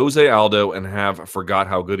on Jose Aldo and have forgot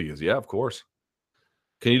how good he is? Yeah, of course.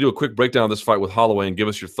 Can you do a quick breakdown of this fight with Holloway and give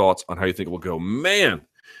us your thoughts on how you think it will go? Man,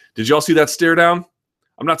 did y'all see that stare down?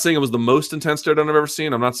 I'm not saying it was the most intense stare down I've ever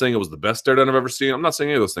seen. I'm not saying it was the best stare down I've ever seen. I'm not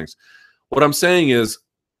saying any of those things. What I'm saying is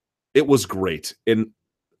it was great. And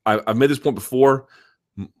I've made this point before,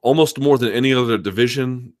 almost more than any other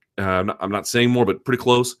division. I'm not saying more, but pretty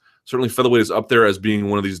close. Certainly featherweight is up there as being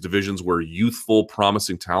one of these divisions where youthful,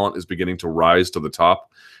 promising talent is beginning to rise to the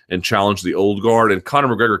top and challenge the old guard. And Conor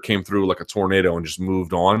McGregor came through like a tornado and just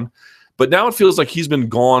moved on. But now it feels like he's been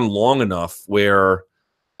gone long enough where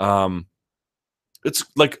it's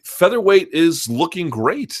like featherweight is looking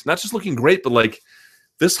great. Not just looking great, but like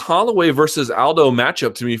this Holloway versus Aldo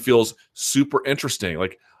matchup to me feels super interesting.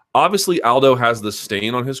 Like, obviously, Aldo has the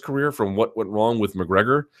stain on his career from what went wrong with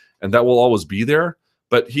McGregor, and that will always be there.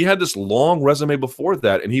 But he had this long resume before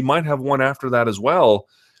that, and he might have one after that as well.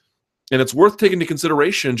 And it's worth taking into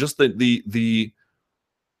consideration just the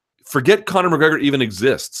forget Conor McGregor even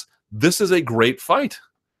exists. This is a great fight.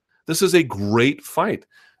 This is a great fight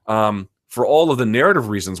for all of the narrative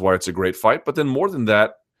reasons why it's a great fight. But then more than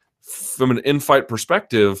that, from an in-fight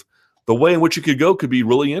perspective, the way in which it could go could be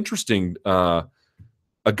really interesting. A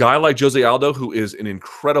guy like Jose Aldo, who is an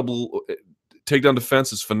incredible takedown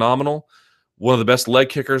defense, is phenomenal. One of the best leg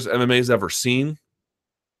kickers MMA's ever seen.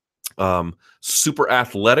 Super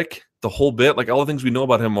athletic, the whole bit. Like, all the things we know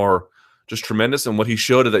about him are just tremendous. And what he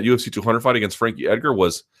showed at that UFC 200 fight against Frankie Edgar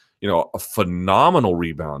was, a phenomenal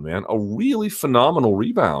rebound, man. A really phenomenal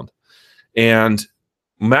rebound. And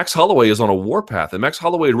Max Holloway is on a warpath. And Max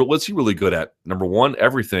Holloway, what's he really good at? Number one,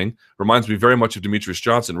 everything. Reminds me very much of Demetrious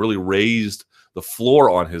Johnson. Really raised the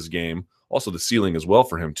floor on his game. Also the ceiling as well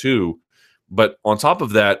for him, too. But on top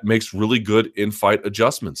of that, makes really good in-fight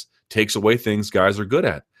adjustments, takes away things guys are good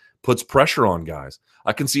at, puts pressure on guys.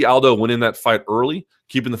 I can see Aldo winning that fight early,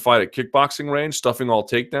 keeping the fight at kickboxing range, stuffing all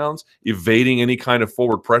takedowns, evading any kind of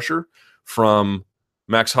forward pressure from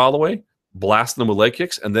Max Holloway, blasting them with leg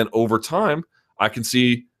kicks, and then over time, I can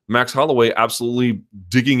see Max Holloway absolutely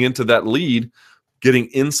digging into that lead, getting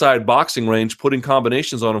inside boxing range, putting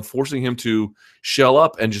combinations on him, forcing him to shell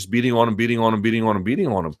up and just beating on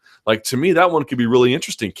him. Like, to me, that one could be really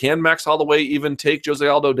interesting. Can Max Holloway even take Jose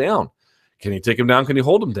Aldo down? Can he take him down? Can he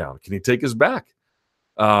hold him down? Can he take his back?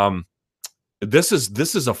 This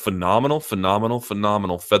is a phenomenal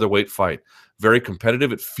featherweight fight. Very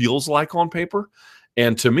competitive, it feels like on paper.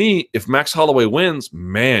 And to me, if Max Holloway wins,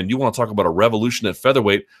 man, you want to talk about a revolution at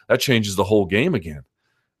featherweight, that changes the whole game again.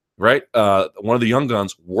 Right? One of the young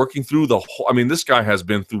guns working through the whole, I mean, this guy has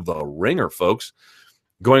been through the ringer, folks,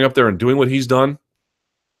 going up there and doing what he's done.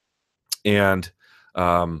 And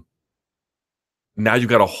now you've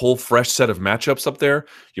got a whole fresh set of matchups up there.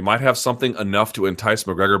 You might have something enough to entice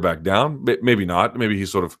McGregor back down. Maybe not. Maybe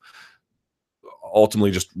he's sort of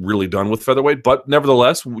ultimately just really done with featherweight. But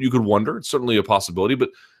nevertheless, you could wonder. It's certainly a possibility. But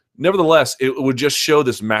nevertheless, it would just show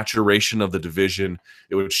this maturation of the division.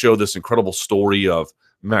 It would show this incredible story of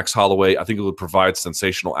Max Holloway. I think it would provide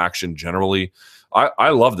sensational action generally. I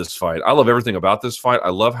love this fight. I love everything about this fight. I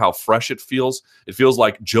love how fresh it feels. It feels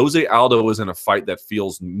like Jose Aldo is in a fight that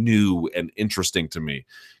feels new and interesting to me.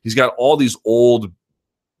 He's got all these old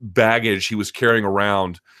baggage he was carrying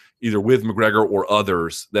around either with McGregor or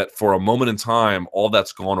others that for a moment in time, all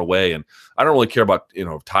that's gone away. And I don't really care about,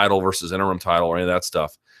 title versus interim title or any of that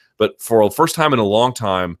stuff. But for the first time in a long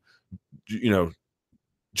time,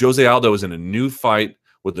 Jose Aldo is in a new fight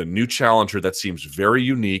with a new challenger that seems very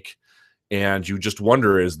unique. And you just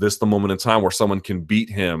wonder, is this the moment in time where someone can beat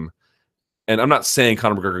him? And I'm not saying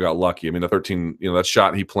Conor McGregor got lucky. I mean, the 13, that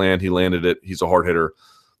shot he planned, he landed it. He's a hard hitter,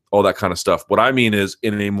 all that kind of stuff. What I mean is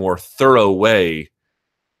in a more thorough way,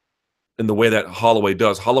 in the way that Holloway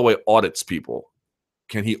does. Holloway audits people.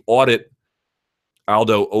 Can he audit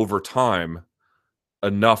Aldo over time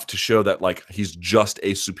enough to show that, like, he's just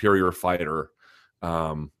a superior fighter?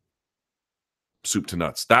 Soup to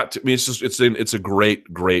nuts. That, to me, it's a great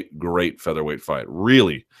featherweight fight.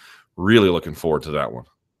 Really looking forward to that one.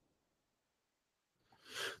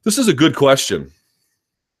 This is a good question.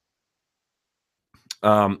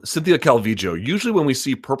 Cynthia Calvillo. Usually when we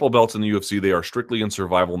see purple belts in the UFC, they are strictly in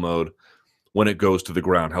survival mode when it goes to the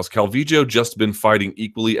ground. Has Calvillo just been fighting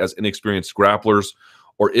equally as inexperienced grapplers,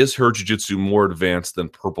 or is her jiu-jitsu more advanced than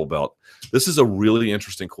purple belt? This is a really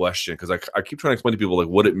interesting question because I keep trying to explain to people like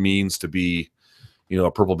what it means to be a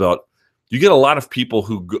purple belt. You get a lot of people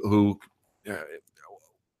who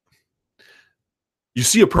you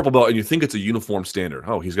see a purple belt and you think it's a uniform standard.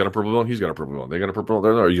 Oh, he's got a purple belt. He's got a purple belt. They got a purple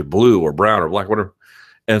belt. Are you blue or brown or black, whatever?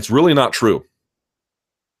 And it's really not true.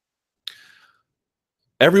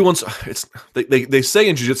 They say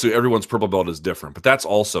in jiu-jitsu everyone's purple belt is different, but that's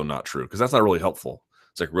also not true because that's not really helpful.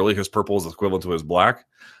 It's like, really, his purple is equivalent to his black.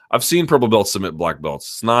 I've seen purple belts submit black belts.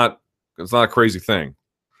 It's not a crazy thing.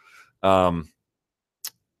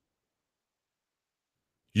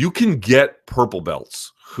 You can get purple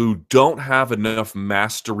belts who don't have enough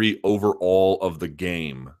mastery over all of the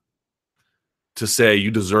game to say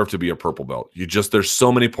you deserve to be a purple belt. There's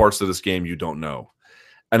so many parts of this game you don't know.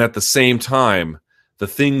 And at the same time, the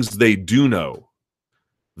things they do know,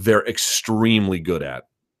 they're extremely good at.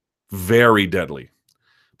 Very deadly.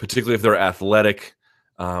 Particularly if they're athletic,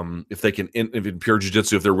 if they can, if in pure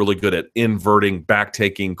jiu-jitsu, if they're really good at inverting,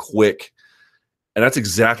 back-taking, quick. And that's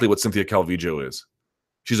exactly what Cynthia Calvillo is.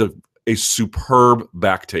 She's a superb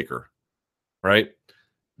back taker, right?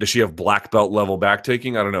 Does she have black belt level back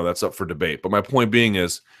taking? I don't know. That's up for debate. But my point being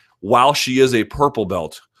is, while she is a purple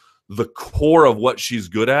belt, the core of what she's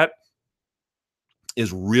good at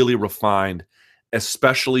is really refined,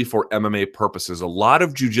 especially for MMA purposes. A lot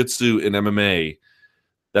of jiu-jitsu in MMA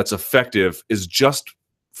that's effective is just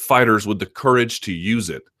fighters with the courage to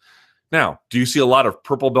use it. Now, do you see a lot of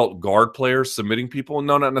purple belt guard players submitting people?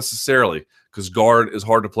 No, not necessarily, because guard is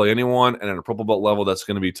hard to play anyone, and at a purple belt level, that's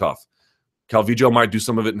going to be tough. Calvillo might do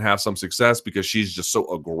some of it and have some success because she's just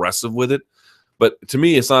so aggressive with it. But to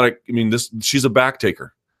me, it's not she's a back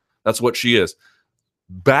taker. That's what she is.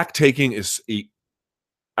 Back taking is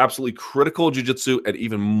absolutely critical jiu-jitsu and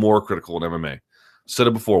even more critical in MMA. Said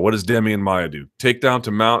it before. What does Demian Maia do? Take down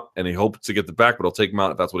to mount, and he hopes to get the back, but he'll take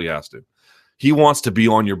mount if that's what he has to. He wants to be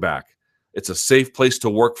on your back. It's a safe place to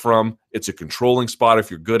work from. It's a controlling spot if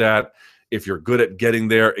you're good at. If you're good at getting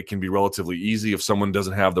there, it can be relatively easy if someone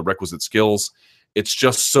doesn't have the requisite skills. It's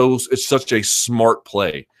such a smart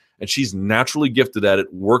play. and she's naturally gifted at it,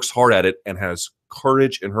 works hard at it, and has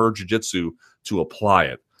courage in her jiu-jitsu to apply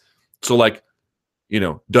it. So, like,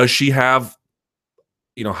 does she have,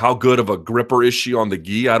 how good of a gripper is she on the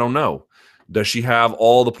gi? I don't know. Does she have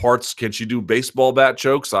all the parts? Can she do baseball bat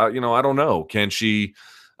chokes? I don't know. Can she,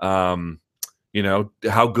 how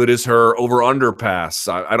good is her over-under pass?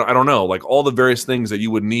 I don't know. Like, all the various things that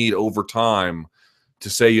you would need over time to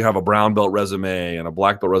say you have a brown belt resume and a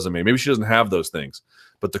black belt resume. Maybe she doesn't have those things.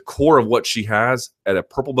 But the core of what she has at a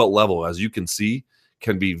purple belt level, as you can see,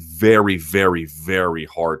 can be very, very, very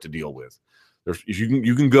hard to deal with. If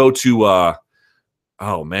you can go to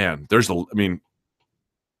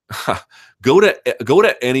go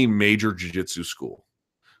to any major jiu-jitsu school.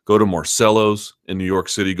 Go to Marcelo's in New York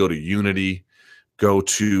City, go to Unity, go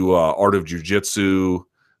to Art of Jiu-Jitsu,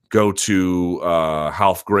 go to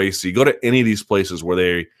Half Gracie, go to any of these places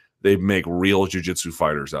where they make real jiu-jitsu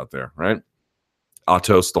fighters out there, right?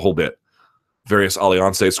 Atos, the whole bit. Various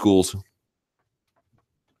Alianza schools.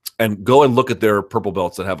 And go and look at their purple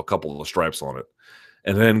belts that have a couple of stripes on it.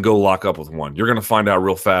 And then go lock up with one. You're going to find out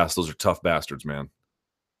real fast those are tough bastards, man.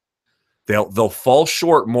 They'll fall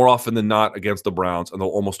short more often than not against the browns, and they'll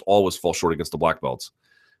almost always fall short against the black belts.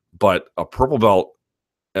 But a purple belt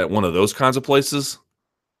at one of those kinds of places,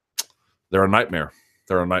 they're a nightmare.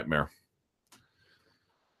 They're a nightmare.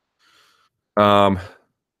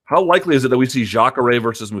 How likely is it that we see Jacare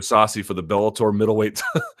versus Mousasi for the Bellator middleweight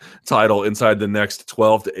title inside the next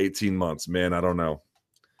 12 to 18 months? Man, I don't know.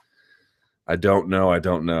 I don't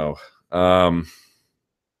know.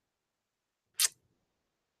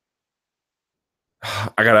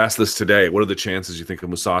 I got asked this today. What are the chances you think of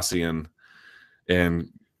Mousasi and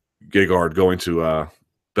Gegard going to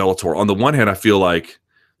Bellator? On the one hand, I feel like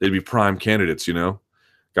they'd be prime candidates,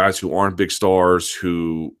 guys who aren't big stars,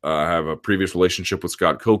 who have a previous relationship with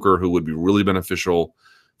Scott Coker, who would be really beneficial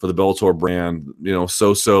for the Bellator brand,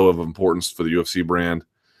 so of importance for the UFC brand.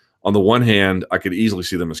 On the one hand, I could easily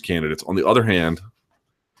see them as candidates. On the other hand,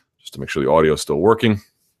 just to make sure the audio is still working,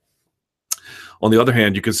 on the other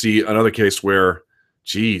hand, you could see another case where,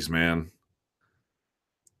 geez, man,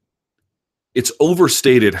 it's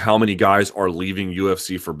overstated how many guys are leaving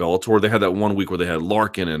UFC for Bellator. They had that 1 week where they had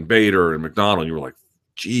Larkin and Bader and McDonald, and you were like,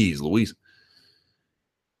 geez, Louise.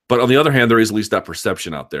 But on the other hand, there is at least that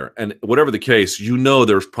perception out there. And whatever the case,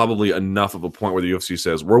 there's probably enough of a point where the UFC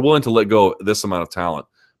says, we're willing to let go of this amount of talent,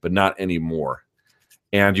 but not anymore.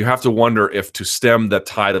 And you have to wonder if, to stem that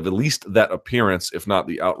tide of at least that appearance, if not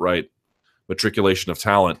the outright matriculation of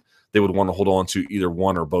talent, they would want to hold on to either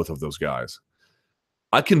one or both of those guys.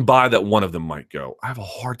 I can buy that one of them might go. I have a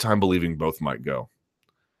hard time believing both might go.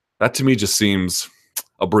 That to me just seems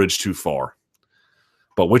a bridge too far.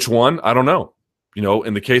 But which one? I don't know.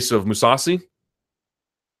 In the case of Mousasi,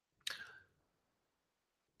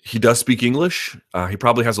 he does speak English. He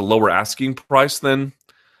probably has a lower asking price than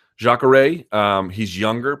Jacare. He's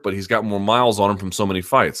younger, but he's got more miles on him from so many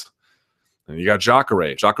fights. And you got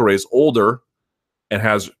Jacare. Jacare is older and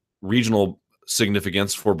has regional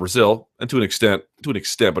significance for Brazil, and to an extent,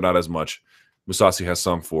 but not as much. Mousasi has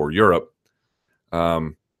some for Europe,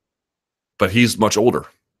 but he's much older.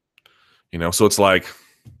 So it's like,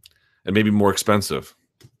 and maybe more expensive.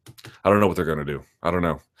 I don't know what they're going to do. I don't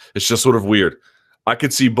know. It's just sort of weird. I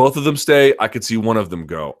could see both of them stay. I could see one of them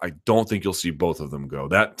go. I don't think you'll see both of them go.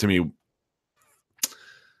 That, to me,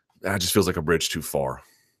 that just feels like a bridge too far.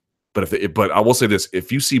 But but I will say this: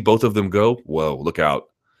 if you see both of them go, whoa, look out!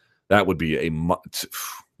 That would be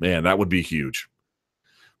that would be huge.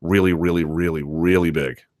 Really, really, really, really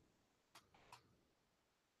big.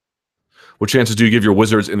 What chances do you give your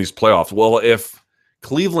Wizards in these playoffs? Well, if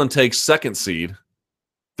Cleveland takes second seed,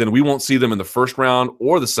 then we won't see them in the first round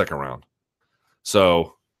or the second round.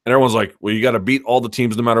 So, and everyone's like, well, you got to beat all the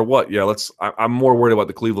teams no matter what. Yeah, I'm more worried about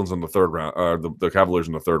the Clevelands in the third round, the Cavaliers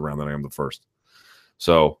in the third round than I am the first.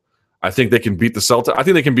 So I think they can beat the Celtics. I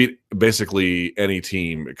think they can beat basically any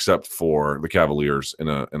team except for the Cavaliers in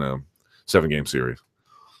a 7-game series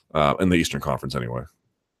in the Eastern Conference anyway.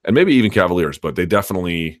 And maybe even Cavaliers, but they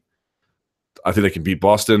definitely, I think they can beat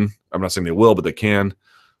Boston. I'm not saying they will, but they can.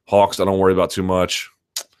 Hawks, I don't worry about too much.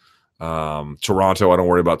 Toronto, I don't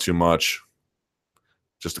worry about too much.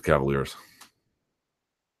 Just the Cavaliers.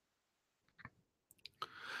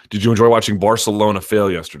 Did you enjoy watching Barcelona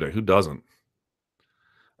fail yesterday? Who doesn't?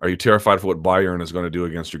 Are you terrified for what Bayern is going to do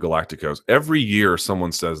against your Galacticos? Every year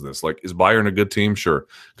someone says this. Like, is Bayern a good team? Sure.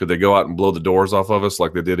 Could they go out and blow the doors off of us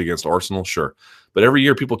like they did against Arsenal? Sure. But every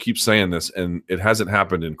year people keep saying this, and it hasn't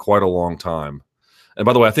happened in quite a long time. And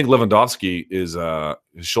by the way, I think Lewandowski is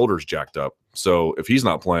his shoulder's jacked up. So if he's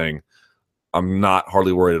not playing, I'm not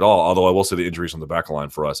hardly worried at all. Although I will say the injuries on the back line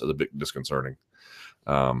for us is a bit disconcerting.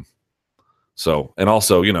 And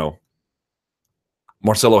also,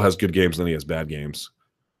 Marcelo has good games and then he has bad games.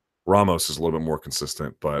 Ramos is a little bit more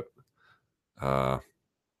consistent, but I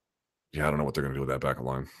don't know what they're going to do with that back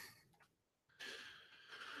line.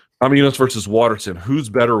 Yunus versus Waterson. Who's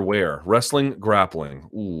better where? Wrestling, grappling.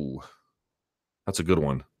 Ooh, that's a good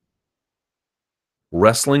one.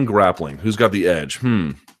 Wrestling, grappling. Who's got the edge?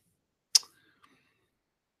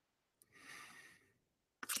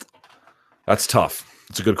 That's tough.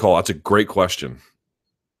 That's a good call. That's a great question.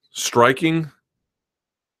 Striking.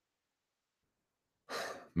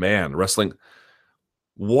 Man, wrestling.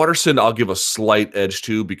 Waterson, I'll give a slight edge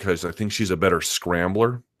to because I think she's a better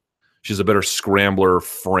scrambler. She's a better scrambler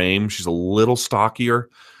frame. She's a little stockier.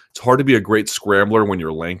 It's hard to be a great scrambler when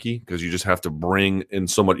you're lanky because you just have to bring in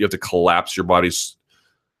so much. You have to collapse your body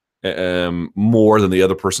more than the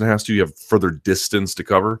other person has to. You have further distance to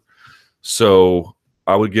cover. So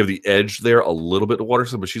I would give the edge there a little bit to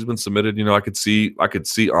Waterson, but she's been submitted. I could see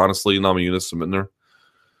honestly Namajunas submitting her.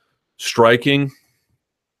 Striking,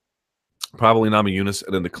 probably Namajunas,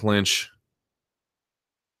 and then the clinch.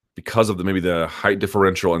 Because of maybe the height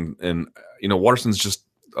differential and Waterson's just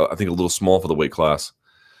I think a little small for the weight class.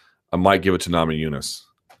 I might give it to Namajunas.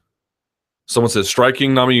 Someone says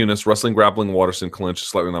striking Namajunas, wrestling, grappling, Waterson, clinch,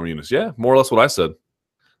 slightly Namajunas. Yeah, more or less what I said.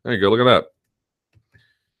 There you go. Look at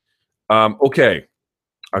that. Okay,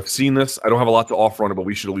 I've seen this. I don't have a lot to offer on it, but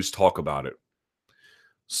we should at least talk about it.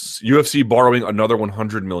 UFC borrowing another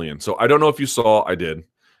 $100 million. So I don't know if you saw. I did,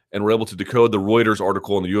 and we're able to decode the Reuters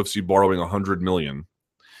article on the UFC borrowing $100 million.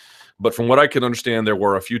 But from what I can understand, there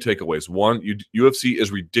were a few takeaways. One, UFC is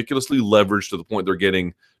ridiculously leveraged to the point they're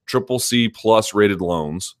getting CCC plus rated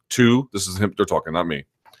loans. Two, this is him, they're talking, not me.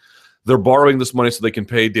 They're borrowing this money so they can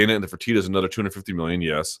pay Dana and the Fertittas another $250 million,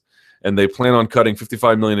 yes. And they plan on cutting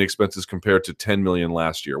 $55 million in expenses compared to $10 million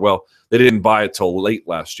last year. Well, they didn't buy it till late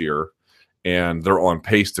last year, and they're on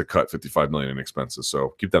pace to cut $55 million in expenses.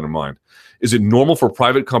 So keep that in mind. Is it normal for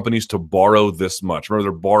private companies to borrow this much?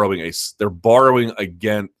 Remember, they're borrowing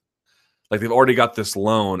again. Like they've already got this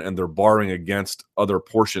loan and they're borrowing against other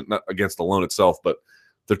portion, not against the loan itself, but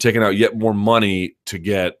they're taking out yet more money to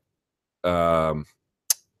get ad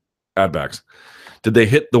backs. Did they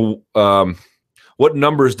hit what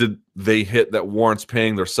numbers did they hit that warrants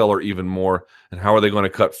paying their seller even more? And how are they going to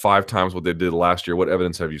cut 5 times what they did last year? What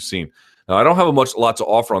evidence have you seen? Now, I don't have a lot to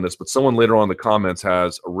offer on this, but someone later on in the comments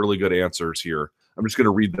has really good answers here. I'm just going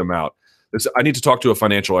to read them out. I need to talk to a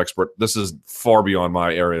financial expert. This is far beyond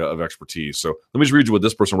my area of expertise. So let me just read you what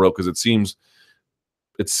this person wrote because it seems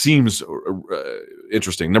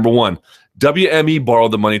interesting. Number one, WME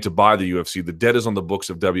borrowed the money to buy the UFC. The debt is on the books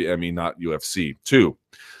of WME, not UFC. Two,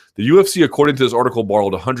 the UFC, according to this article,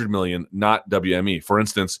 borrowed $100 million, not WME. For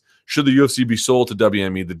instance, should the UFC be sold to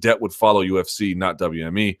WME, the debt would follow UFC, not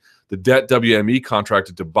WME. The debt WME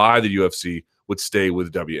contracted to buy the UFC would stay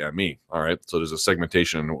with WME. All right, so there's a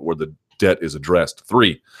segmentation where the debt is addressed.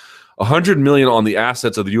 3, $100 million on the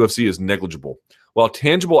assets of the UFC is negligible. While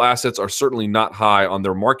tangible assets are certainly not high on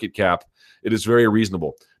their market cap, it is very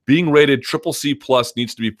reasonable. Being rated CCC plus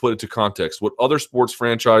needs to be put into context. What other sports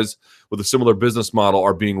franchise with a similar business model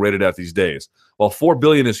are being rated at these days? While $4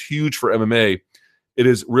 billion is huge for MMA, it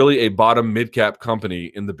is really a bottom mid-cap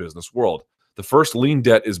company in the business world. The first lien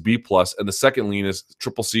debt is B plus, and the second lien is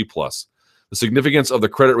CCC plus. The significance of the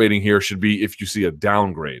credit rating here should be if you see a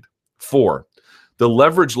downgrade. 4, the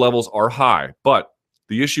leverage levels are high, but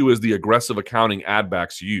the issue is the aggressive accounting add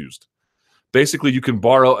backs used. Basically, you can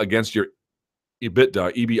borrow against your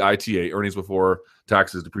EBITDA, EBITDA, earnings before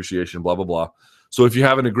taxes, depreciation, blah, blah, blah. So if you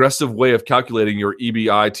have an aggressive way of calculating your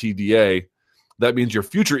EBITDA, that means your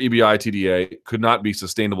future EBITDA could not be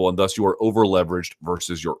sustainable, and thus you are over-leveraged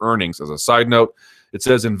versus your earnings. As a side note, it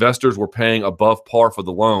says investors were paying above par for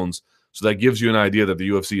the loans, so that gives you an idea that the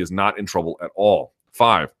UFC is not in trouble at all.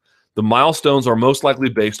 5, the milestones are most likely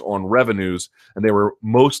based on revenues, and they were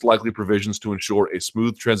most likely provisions to ensure a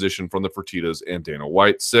smooth transition from the Fertittas and Dana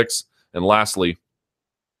White. 6, and lastly,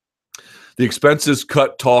 the expenses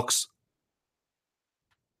cut talks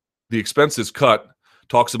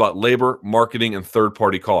about labor, marketing, and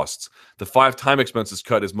third-party costs. The 5-time expenses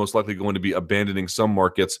cut is most likely going to be abandoning some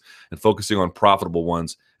markets and focusing on profitable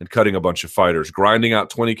ones and cutting a bunch of fighters. Grinding out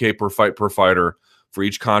 $20K per fighter for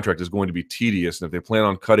each contract is going to be tedious, and if they plan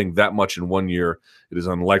on cutting that much in 1 year, it is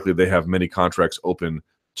unlikely they have many contracts open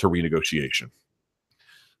to renegotiation.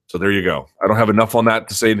 So there you go. I don't have enough on that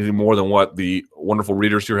to say anything more than what the wonderful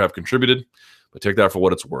readers here have contributed, but take that for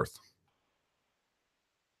what it's worth.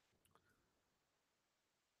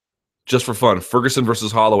 Just for fun, Ferguson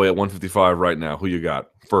versus Holloway at 155 right now. Who you got?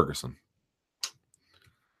 Ferguson.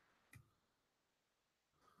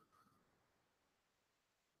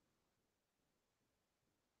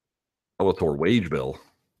 Bellator wage bill.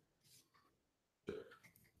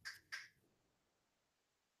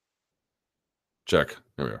 Check.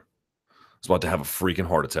 There we are. I was about to have a freaking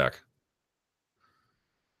heart attack.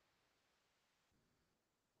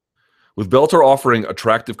 With Bellator offering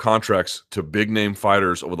attractive contracts to big-name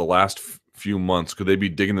fighters over the last few months, could they be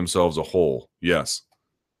digging themselves a hole? Yes.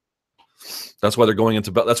 That's why they're going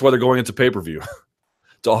into pay-per-view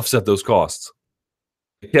to offset those costs.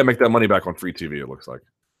 You can't make that money back on free TV, it looks like.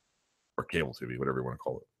 Or cable TV, whatever you want to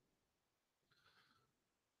call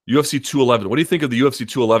it. UFC 211. What do you think of the UFC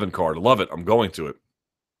 211 card? Love it. I'm going to it.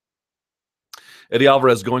 Eddie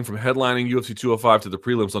Alvarez going from headlining UFC 205 to the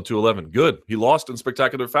prelims on 211. Good. He lost in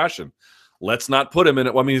spectacular fashion. Let's not put him in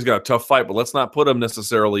it. Well, I mean, he's got a tough fight, but let's not put him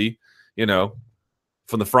necessarily, from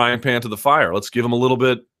the frying pan to the fire. Let's give him a little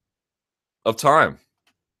bit of time.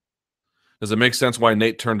 Does it make sense why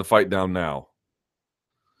Nate turned the fight down now?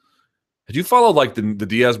 Did you follow like the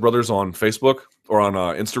Diaz brothers on Facebook or on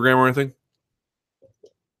Instagram or anything?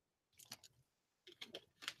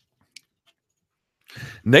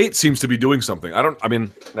 Nate seems to be doing something.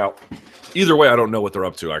 Now, either way, I don't know what they're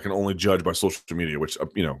up to. I can only judge by social media, which,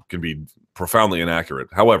 can be profoundly inaccurate.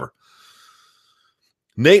 However,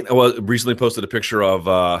 Nate recently posted a picture of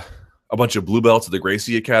a bunch of blue belts at the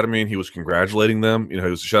Gracie Academy, and he was congratulating them. He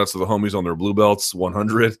was shout outs to the homies on their blue belts,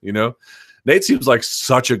 100, Nate seems like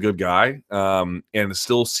such a good guy, and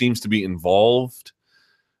still seems to be involved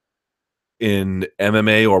in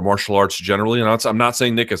MMA or martial arts generally. And I'm not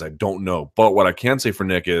saying Nick is, I don't know. But what I can say for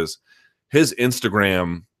Nick is his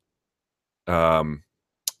Instagram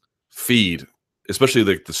feed, especially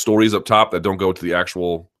the stories up top that don't go to the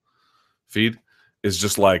actual feed, is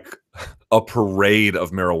just like a parade of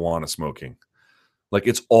marijuana smoking. Like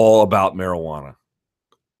it's all about marijuana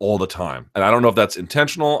all the time. And I don't know if that's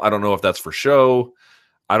intentional. I don't know if that's for show.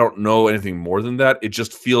 I don't know anything more than that. It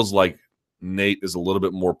just feels like Nate is a little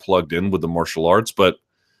bit more plugged in with the martial arts, but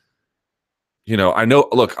I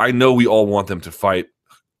know we all want them to fight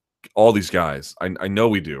all these guys. I know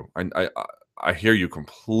we do. I hear you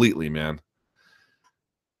completely, man.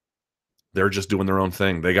 They're just doing their own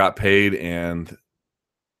thing. They got paid and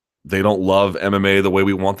they don't love MMA the way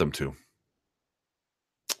we want them to.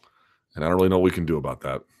 And I don't really know what we can do about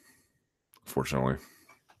that, unfortunately.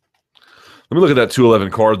 Let me look at that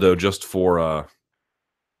 211 card though, just for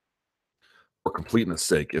completeness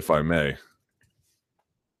sake, if I may.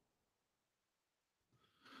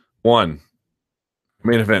 1.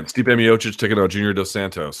 Main event. Stipe Miocic taking out Junior Dos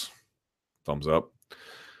Santos. Thumbs up.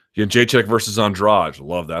 You had Jacek versus Andrade.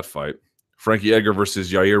 Love that fight. Frankie Edgar versus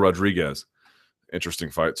Yair Rodriguez. Interesting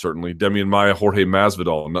fight, certainly. Demian Maia, Jorge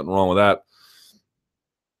Masvidal. Nothing wrong with that.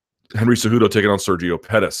 Henry Cejudo taking on Sergio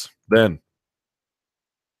Pettis. Then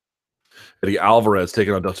Eddie Alvarez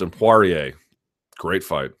taking on Dustin Poirier. Great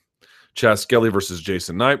fight. Chaz Skelly versus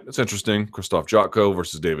Jason Knight. It's interesting. Christoph Jotko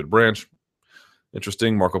versus David Branch.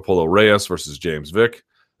 Interesting. Marco Polo Reyes versus James Vick.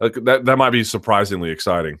 That might be surprisingly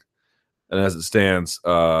exciting. And as it stands,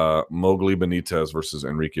 Mowgli Benitez versus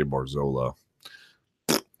Enrique Barzola.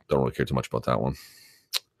 Don't really care too much about that one.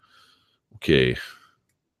 Okay.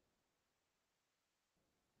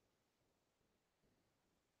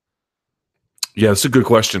 Yeah, that's a good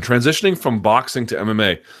question. Transitioning from boxing to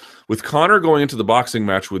MMA. With Conor going into the boxing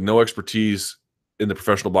match with no expertise in the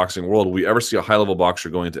professional boxing world, will we ever see a high-level boxer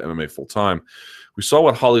going into MMA full-time? We saw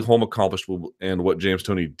what Holly Holm accomplished and what James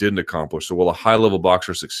Toney didn't accomplish. So will a high-level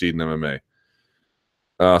boxer succeed in MMA?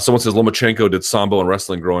 Someone says Lomachenko did sambo and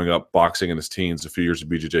wrestling growing up, boxing in his teens. A few years of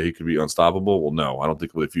BJJ, he could be unstoppable. Well, no, I don't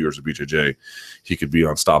think with a few years of BJJ, he could be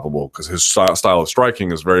unstoppable because his style of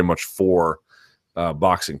striking is very much for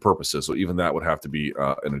boxing purposes. So even that would have to be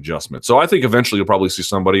an adjustment. So I think eventually you'll probably see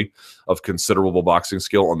somebody of considerable boxing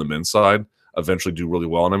skill on the men's side eventually do really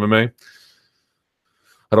well in MMA.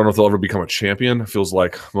 I don't know if they'll ever become a champion. It feels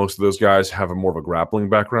like most of those guys have more of a grappling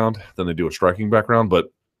background than they do a striking background,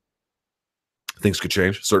 but things could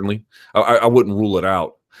change, certainly. I wouldn't rule it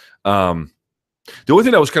out. The only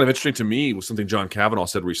thing that was kind of interesting to me was something John Kavanaugh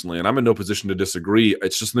said recently, and I'm in no position to disagree.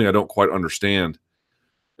 It's just something I don't quite understand.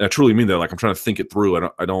 And I truly mean that. Like I'm trying to think it through. I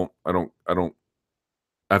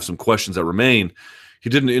have some questions that remain. He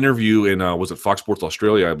did an interview in was it Fox Sports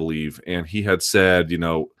Australia, I believe, and he had said,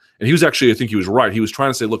 and he was actually, I think he was right. He was trying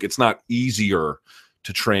to say, look, it's not easier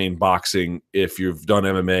to train boxing if you've done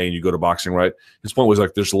MMA and you go to boxing, right? His point was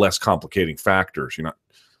like there's less complicating factors. You don't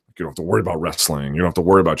have to worry about wrestling. You don't have to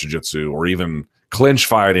worry about jiu-jitsu or even clinch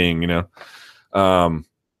fighting, And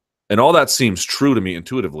And all that seems true to me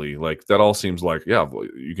intuitively. Like that all seems like, yeah,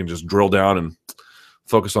 you can just drill down and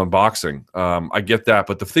focus on boxing. I get that.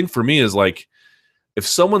 But the thing for me is like, if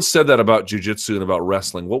someone said that about jiu-jitsu and about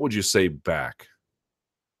wrestling, what would you say back?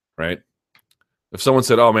 Right? If someone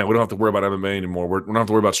said, oh man, we don't have to worry about MMA anymore. We don't have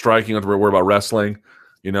to worry about striking. We don't have to worry about wrestling.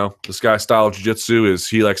 You know, this guy's style of jiu-jitsu is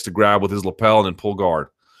he likes to grab with his lapel and then pull guard.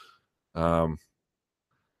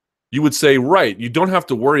 You would say, right, you don't have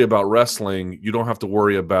to worry about wrestling. You don't have to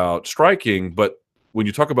worry about striking. But when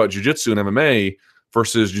you talk about jiu-jitsu and MMA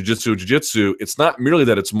versus jiu-jitsu, it's not merely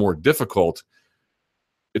that it's more difficult.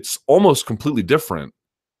 It's almost completely different.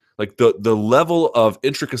 Like the level of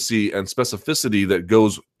intricacy and specificity that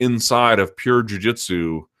goes inside of pure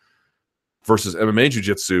jiu-jitsu versus MMA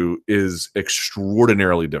jiu-jitsu is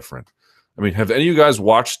extraordinarily different. I mean, have any of you guys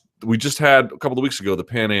watched, we just had a couple of weeks ago, the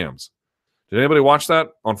Pan Ams. Did anybody watch that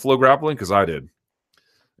on Flow Grappling? Because I did.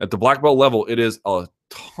 At the black belt level, it is a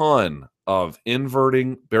ton of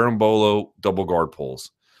inverting berimbolo double guard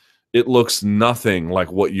pulls. It looks nothing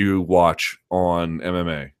like what you watch on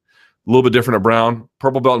MMA. A little bit different at brown.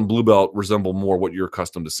 Purple belt and blue belt resemble more what you're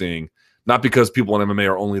accustomed to seeing. Not because people in MMA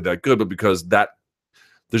are only that good, but because there's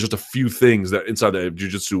just a few things that inside the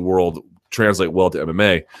jiu-jitsu world translate well to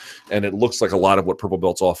MMA. And it looks like a lot of what purple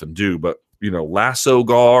belts often do. But, you know, lasso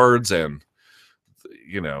guards and,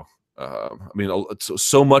 you know, I mean,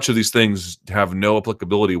 so much of these things have no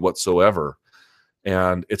applicability whatsoever.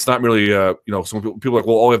 And it's not merely, you know, some people are like,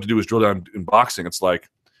 well, all we have to do is drill down in boxing. It's like,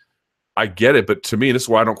 I get it, but to me, this is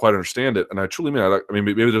why I don't quite understand it. And I truly mean, I mean,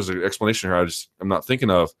 maybe there's an explanation here I'm not thinking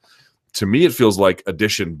of. To me, it feels like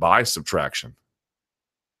addition by subtraction,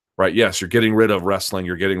 right? Yes, you're getting rid of wrestling.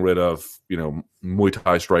 You're getting rid of, you know, Muay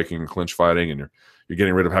Thai striking and clinch fighting, and you're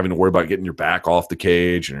getting rid of having to worry about getting your back off the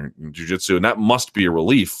cage and jiu-jitsu, and that must be a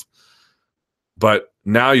relief. But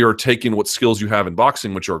now you're taking what skills you have in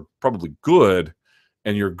boxing, which are probably good,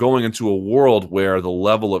 and you're going into a world where the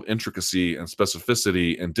level of intricacy and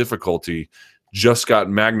specificity and difficulty just got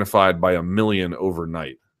magnified by 1,000,000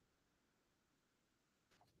 overnight.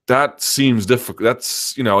 That seems difficult.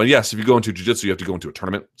 That's, you know, and yes, if you go into jiu-jitsu, you have to go into a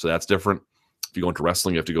tournament, so that's different. If you go into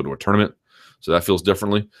wrestling, you have to go to a tournament, so that feels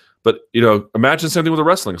differently. But, you know, imagine something with the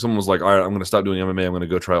wrestling. If someone was like, all right, I'm going to stop doing MMA. I'm going to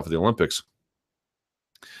go try out for the Olympics.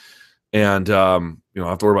 And, you know, I don't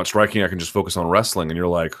have to worry about striking. I can just focus on wrestling. And you're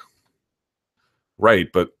like, right,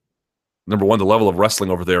 but number one, the level of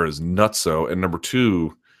wrestling over there is nutso. And number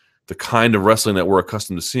two, the kind of wrestling that we're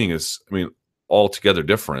accustomed to seeing is, I mean, altogether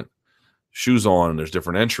different. Shoes on, and there's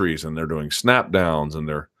different entries, and they're doing snap downs, and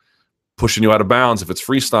they're pushing you out of bounds if it's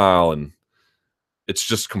freestyle. And it's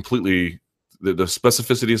just completely, the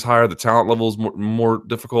specificity is higher, the talent level is more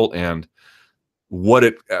difficult, and what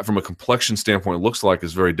it, from a complexion standpoint, looks like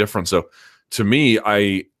is very different. So to me,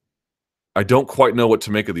 I don't quite know what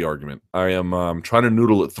to make of the argument. I am trying to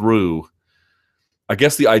noodle it through. I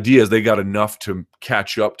guess the idea is they got enough to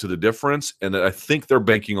catch up to the difference, and that I think they're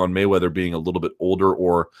banking on Mayweather being a little bit older,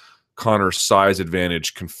 or Conor's size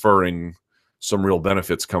advantage conferring some real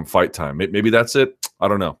benefits come fight time. Maybe that's it. I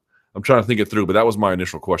don't know. I'm trying to think it through, but that was my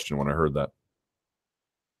initial question when I heard that.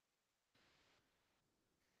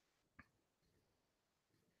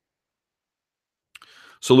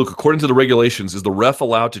 So, Luke, according to the regulations, is the ref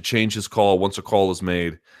allowed to change his call once a call is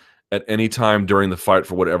made at any time during the fight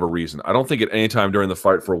for whatever reason? I don't think at any time during the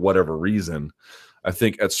fight for whatever reason. I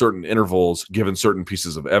think at certain intervals, given certain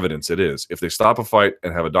pieces of evidence, it is. If they stop a fight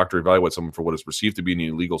and have a doctor evaluate someone for what is perceived to be an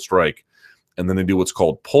illegal strike, and then they do what's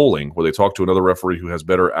called polling, where they talk to another referee who has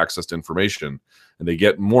better access to information, and they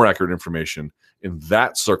get more accurate information, in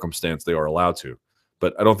that circumstance, they are allowed to.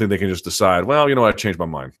 But I don't think they can just decide, well, you know, I changed my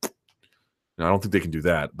mind. I don't think they can do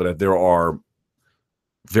that. But there are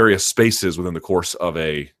various spaces within the course of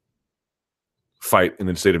a fight in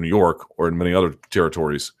the state of New York or in many other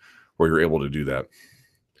territories where you're able to do that.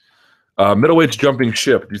 Middleweight's jumping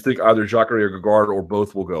ship. Do you think either Jacare or Gegard or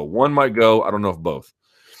both will go? One might go. I don't know if both.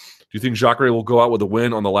 Do you think Jacare will go out with a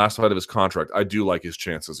win on the last fight of his contract? I do like his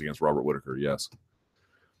chances against Robert Whittaker, yes.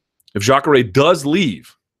 If Jacare does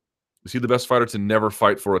leave, is he the best fighter to never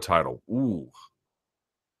fight for a title? Ooh.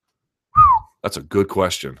 That's a good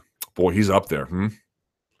question. Boy, he's up there. Man,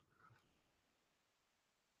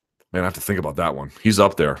 I have to think about that one. He's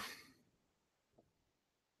up there.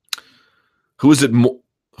 Who is it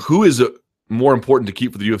more important to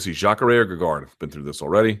keep for the UFC, Jacare or Gegard? I've been through this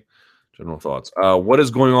already. General thoughts. What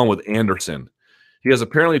is going on with Anderson? He has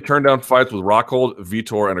apparently turned down fights with Rockhold,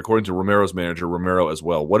 Vitor, and according to Romero's manager, Romero as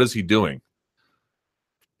well. What is he doing?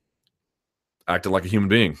 Acting like a human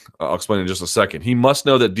being. I'll explain in just a second. He must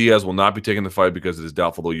know that Diaz will not be taking the fight because it is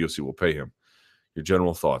doubtful the UFC will pay him. Your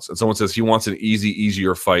general thoughts. And someone says he wants an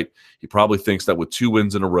easier fight. He probably thinks that with 2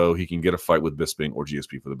 wins in a row, he can get a fight with Bisping or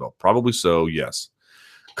GSP for the belt. Probably so, yes.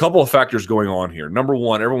 Couple of factors going on here. Number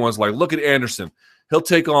one, everyone's like, look at Anderson. He'll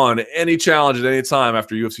take on any challenge at any time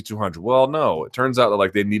after UFC 200. Well, no. It turns out that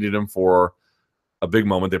like they needed him for a big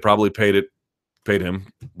moment. They probably paid him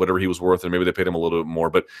whatever he was worth, and maybe they paid him a little bit more.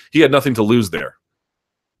 But he had nothing to lose there,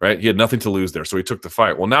 right? He had nothing to lose there, so he took the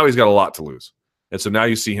fight. Well, now he's got a lot to lose. And so now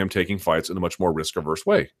you see him taking fights in a much more risk-averse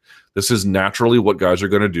way. This is naturally what guys are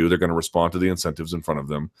going to do. They're going to respond to the incentives in front of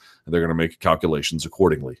them, and they're going to make calculations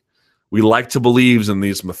accordingly. We like to believe in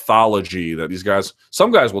these mythology that these guys,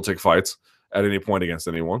 some guys will take fights at any point against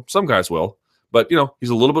anyone. Some guys will. But, you know, he's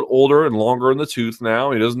a little bit older and longer in the tooth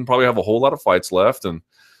now. He doesn't probably have a whole lot of fights left, and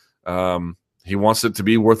he wants it to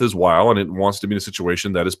be worth his while, and it wants to be in a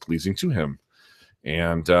situation that is pleasing to him.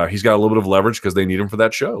 And he's got a little bit of leverage because they need him for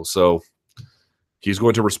that show. So he's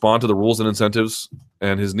going to respond to the rules and incentives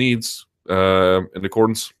and his needs in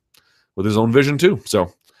accordance with his own vision too.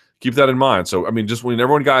 So keep that in mind. So, I mean, just when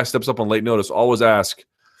everyone guy steps up on late notice, always ask,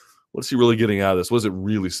 what's he really getting out of this? What does it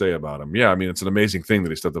really say about him? Yeah, I mean, it's an amazing thing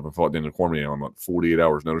that he stepped up and fought Daniel Cormier on what, 48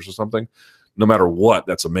 hours notice or something. No matter what,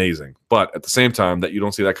 that's amazing. But at the same time, that you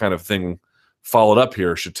don't see that kind of thing followed up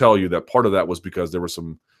here should tell you that part of that was because there was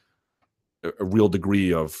a real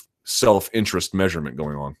degree of self-interest measurement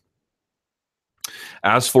going on.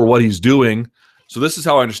 As for what he's doing, so this is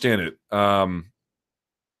how I understand it.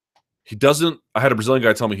 He doesn't. I had a Brazilian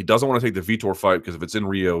guy tell me he doesn't want to take the Vitor fight because if it's in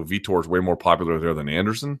Rio, Vitor is way more popular there than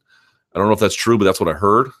Anderson. I don't know if that's true, but that's what I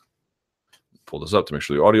heard. Pull this up to make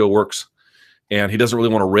sure the audio works. And he doesn't really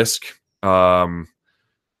want to risk,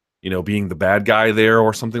 being the bad guy there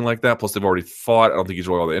or something like that. Plus, they've already fought. I don't think he's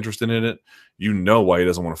really all that interested in it. You know why he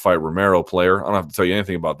doesn't want to fight Romero player. I don't have to tell you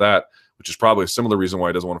anything about that, which is probably a similar reason why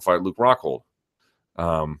he doesn't want to fight Luke Rockhold.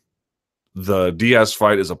 The Diaz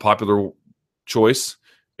fight is a popular choice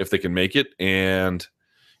if they can make it, and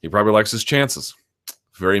he probably likes his chances.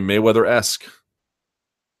 Very Mayweather-esque.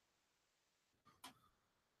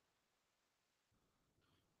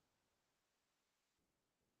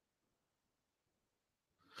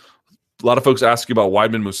 A lot of folks asking about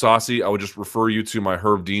Weidman Mousasi. I would just refer you to my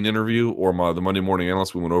Herb Dean interview or the Monday Morning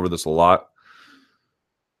Analyst. We went over this a lot.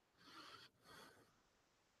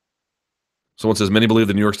 Someone says, many believe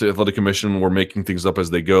the New York State Athletic Commission were making things up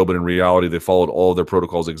as they go, but in reality, they followed all of their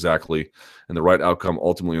protocols exactly, and the right outcome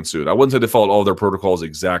ultimately ensued. I wouldn't say they followed all of their protocols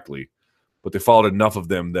exactly, but they followed enough of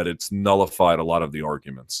them that it's nullified a lot of the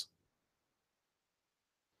arguments.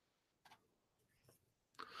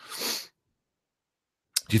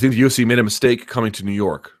 Do you think the UFC made a mistake coming to New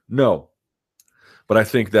York? No. But I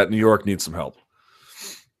think that New York needs some help.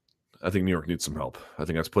 I think New York needs some help. I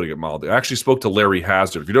think that's putting it mildly. I actually spoke to Larry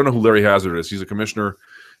Hazard. If you don't know who Larry Hazard is, he's a commissioner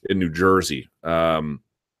in New Jersey and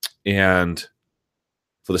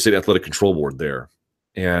for the State Athletic Control Board there.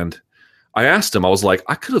 And I asked him, I was like,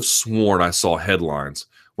 I could have sworn I saw headlines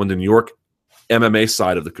when the New York MMA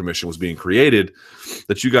side of the commission was being created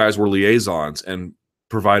that you guys were liaisons and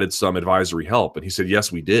provided some advisory help. And he said,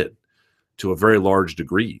 yes, we did to a very large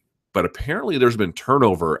degree. But apparently there's been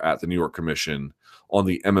turnover at the New York Commission on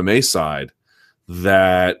the MMA side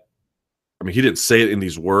that, I mean, he didn't say it in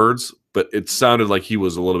these words, but it sounded like he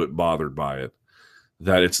was a little bit bothered by it,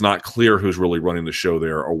 that it's not clear who's really running the show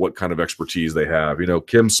there or what kind of expertise they have. You know,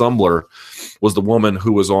 Kim Sumbler was the woman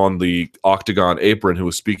who was on the octagon apron who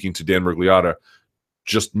was speaking to Dan Miragliotta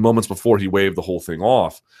just moments before he waved the whole thing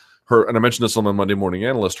off. And I mentioned this on the Monday Morning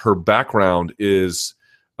Analyst, her background is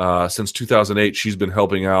since 2008, she's been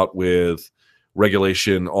helping out with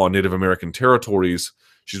regulation on Native American territories.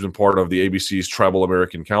 She's been part of the ABC's Tribal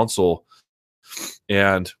American Council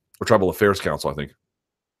or Tribal Affairs Council, I think.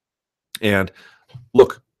 And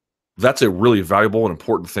look, that's a really valuable and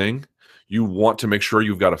important thing. You want to make sure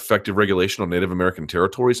you've got effective regulation on Native American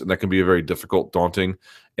territories, and that can be a very difficult, daunting,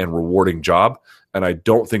 and rewarding job. And I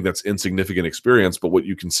don't think that's insignificant experience, but what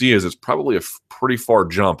you can see is it's probably a pretty far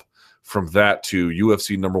jump from that to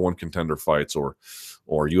UFC #1 contender fights or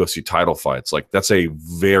UFC title fights. Like, that's a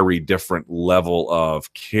very different level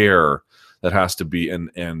of care that has to be and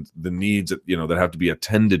the needs that, that have to be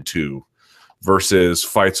attended to versus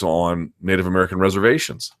fights on Native American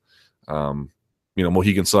reservations.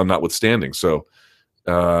 Mohegan Sun notwithstanding. So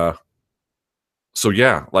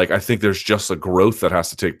yeah, like, I think there's just a growth that has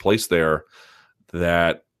to take place there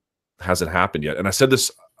that hasn't happened yet. And I said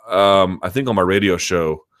this, I think on my radio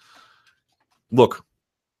show. Look,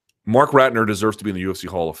 Mark Ratner deserves to be in the UFC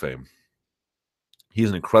Hall of Fame. He's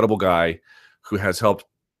an incredible guy who has helped,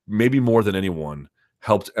 maybe more than anyone,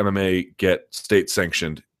 helped MMA get state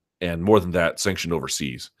sanctioned, and more than that, sanctioned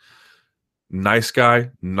overseas. Nice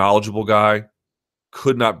guy, knowledgeable guy,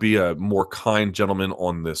 could not be a more kind gentleman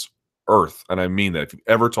on this earth. And I mean that. If you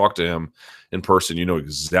ever talk to him in person, you know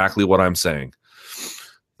exactly what I'm saying.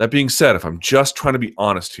 That being said, if I'm just trying to be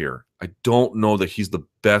honest here, I don't know that he's the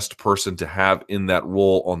best person to have in that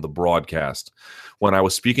role on the broadcast. When I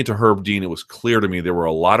was speaking to Herb Dean, it was clear to me there were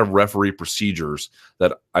a lot of referee procedures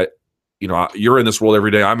that you're in this world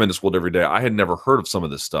every day. I'm in this world every day. I had never heard of some of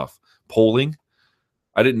this stuff. Polling.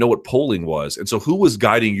 I didn't know what polling was. And so who was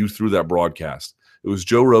guiding you through that broadcast? It was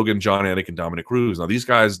Joe Rogan, John Anik, and Dominic Cruz. Now, these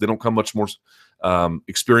guys, they don't come much more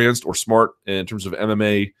experienced or smart in terms of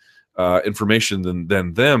MMA information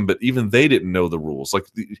than them, but even they didn't know the rules. Like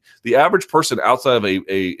the average person outside of a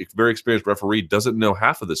very experienced referee doesn't know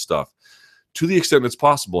half of this stuff. To the extent it's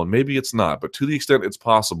possible, and maybe it's not, but to the extent it's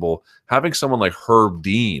possible, having someone like Herb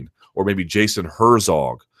Dean or maybe Jason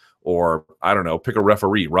Herzog or, I don't know, pick a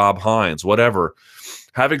referee, Rob Hines, whatever,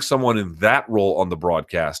 having someone in that role on the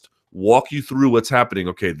broadcast walk you through what's happening.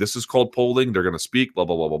 Okay, this is called polling. They're going to speak, blah,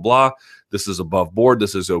 blah, blah, blah, blah. This is above board.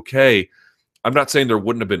 This is okay. I'm not saying there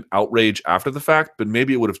wouldn't have been outrage after the fact, but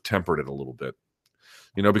maybe it would have tempered it a little bit.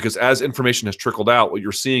 You know, because as information has trickled out, what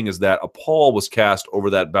you're seeing is that a pall was cast over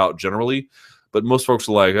that bout generally, but most folks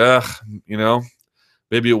are like,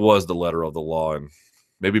 maybe it was the letter of the law, and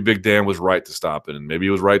maybe Big Dan was right to stop it, and maybe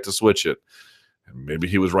he was right to switch it, and maybe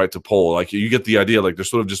he was right to poll. Like, you get the idea. Like,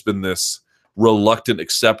 there's sort of just been this reluctant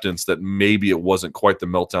acceptance that maybe it wasn't quite the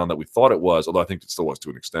meltdown that we thought it was, although I think it still was to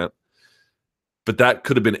an extent. But that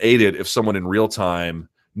could have been aided if someone in real time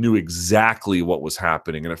knew exactly what was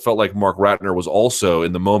happening. And it felt like Mark Ratner was also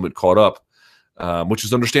in the moment caught up, which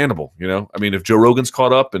is understandable. You know, I mean, if Joe Rogan's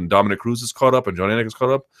caught up and Dominic Cruz is caught up and John Anik is caught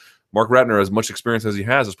up, Mark Ratner, as much experience as he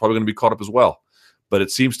has, is probably going to be caught up as well. But it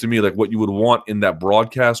seems to me like what you would want in that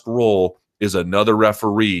broadcast role is another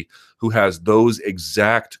referee who has those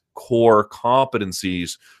exact core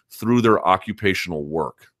competencies through their occupational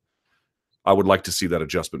work. I would like to see that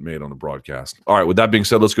adjustment made on the broadcast. All right, with that being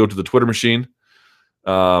said, let's go to the Twitter machine.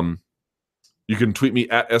 You can tweet me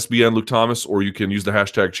at SBN Luke Thomas, or you can use the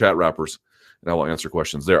hashtag chat rappers, and I will answer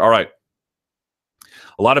questions there. All right.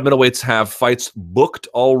 A lot of middleweights have fights booked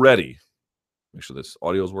already. Make sure this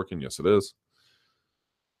audio is working. Yes, it is.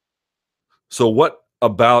 So what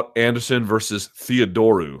about Anderson versus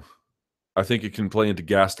Theodorou? I think it can play into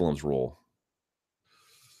Gastelum's role.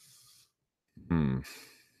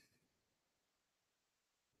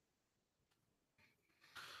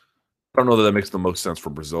 I don't know that makes the most sense for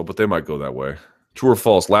Brazil, but they might go that way. True or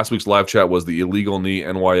false? Last week's live chat was the illegal knee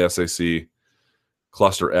NYSAC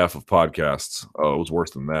cluster F of podcasts. Oh, it was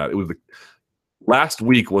worse than that. It was last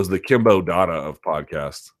week was the Kimbo Dada of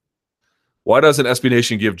podcasts. Why doesn't SB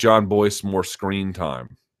Nation give John Boyce more screen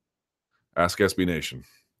time? Ask SB Nation.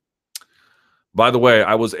 By the way,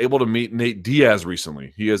 I was able to meet Nate Diaz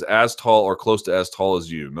recently. He is as tall or close to as tall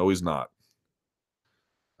as you. No, he's not.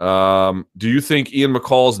 Do you think Ian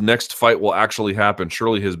McCall's next fight will actually happen?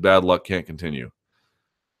 Surely his bad luck can't continue.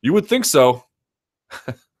 You would think so.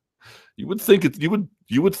 You would think it.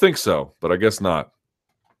 You would think so, but I guess not.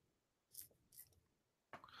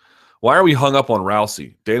 Why are we hung up on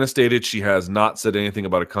Rousey? Dana stated she has not said anything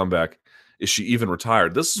about a comeback. Is she even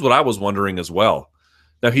retired? This is what I was wondering as well.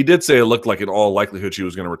 Now, he did say it looked like in all likelihood she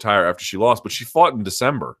was going to retire after she lost, but she fought in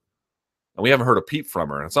December. And we haven't heard a peep from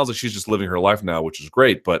her. And it sounds like she's just living her life now, which is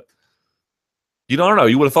great. But I don't know.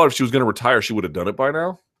 You would have thought if she was going to retire, she would have done it by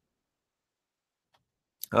now.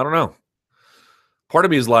 I don't know. Part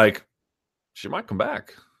of me is like, she might come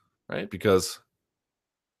back, right? Because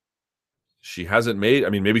she hasn't made,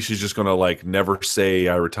 maybe she's just going to like never say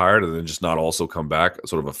I retired and then just not also come back,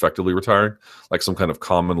 sort of effectively retiring, like some kind of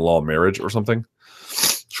common law marriage or something.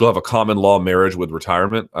 She'll have a common law marriage with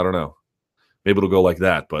retirement. I don't know. Maybe it'll go like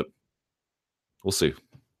that, but we'll see.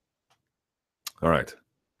 All right.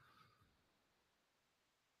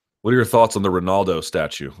 What are your thoughts on the Ronaldo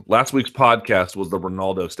statue? Last week's podcast was the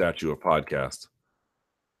Ronaldo statue of podcast.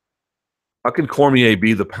 How can Cormier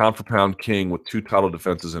be the pound-for-pound king with 2 title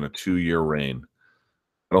defenses in a 2-year reign?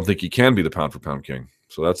 I don't think he can be the pound-for-pound king.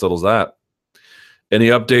 So that settles that. Any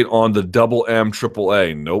update on the double M triple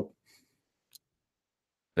A? Nope.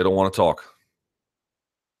 They don't want to talk.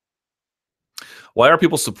 Why are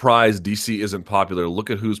people surprised DC isn't popular? Look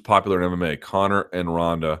at who's popular in MMA. Conor and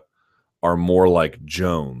Ronda are more like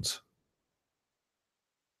Jones.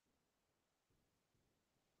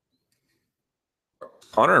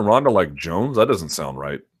 Conor and Ronda like Jones? That doesn't sound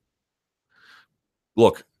right.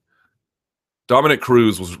 Look, Dominic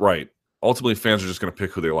Cruz was right. Ultimately, fans are just going to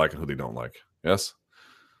pick who they like and who they don't like. Yes?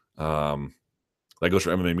 That goes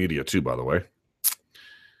for MMA media too, by the way.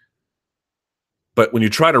 But when you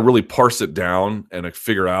try to really parse it down and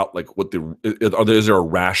figure out like is there a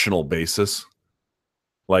rational basis?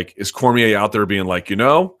 Like, is Cormier out there being like,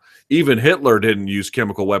 even Hitler didn't use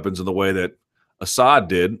chemical weapons in the way that Assad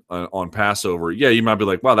did on Passover? Yeah, you might be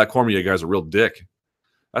like, wow, that Cormier guy's a real dick.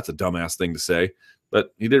 That's a dumbass thing to say.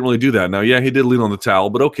 But he didn't really do that. Now, yeah, he did lean on the towel,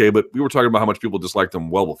 but okay. But we were talking about how much people disliked him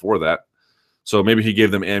well before that. So maybe he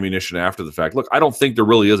gave them ammunition after the fact. Look, I don't think there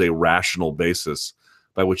really is a rational basis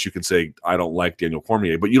by which you can say, I don't like Daniel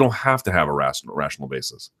Cormier, but you don't have to have a rational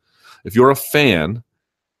basis. If you're a fan,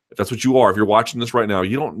 if that's what you are, if you're watching this right now,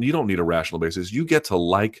 you don't need a rational basis. You get to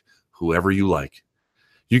like whoever you like.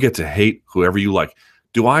 You get to hate whoever you like.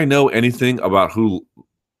 Do I know anything about who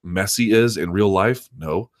Messi is in real life?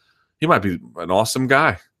 No. He might be an awesome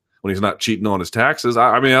guy when he's not cheating on his taxes.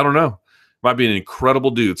 I mean, I don't know. Might be an incredible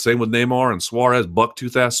dude. Same with Neymar and Suarez,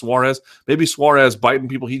 buck-tooth-ass Suarez. Maybe Suarez biting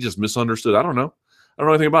people he just misunderstood. I don't know. I don't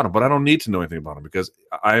know anything about him, but I don't need to know anything about him because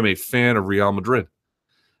I am a fan of Real Madrid.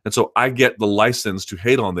 And so I get the license to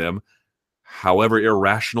hate on them, however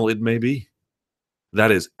irrational it may be. That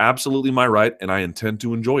is absolutely my right, and I intend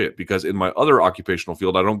to enjoy it because in my other occupational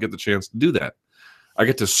field, I don't get the chance to do that. I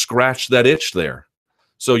get to scratch that itch there.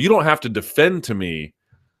 So you don't have to defend to me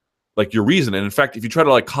like your reason. And in fact, if you try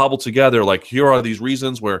to like cobble together, like here are these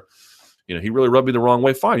reasons where, he really rubbed me the wrong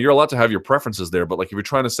way, fine. You're allowed to have your preferences there. But like if you're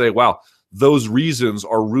trying to say, wow, those reasons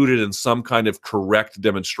are rooted in some kind of correct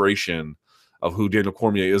demonstration of who Daniel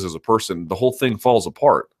Cormier is as a person, the whole thing falls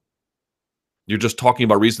apart. You're just talking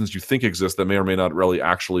about reasons you think exist that may or may not really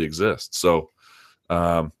actually exist. So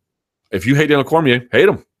if you hate Daniel Cormier, hate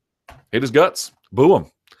him. Hate his guts. Boo him.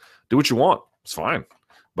 Do what you want. It's fine.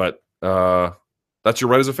 But that's your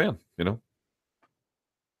right as a fan, Who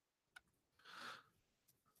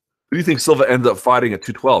do you think Silva ends up fighting at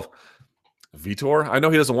 212? Vitor? I know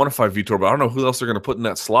he doesn't want to fight Vitor, but I don't know who else they're going to put in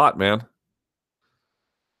that slot, man.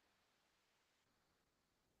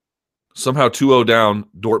 Somehow 2-0 down,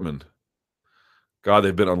 Dortmund. God,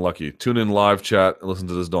 they've been unlucky. Tune in live chat and listen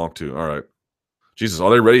to this donk too. All right. Jesus, are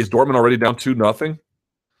they ready? Is Dortmund already down 2-0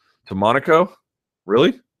 to Monaco?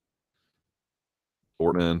 Really?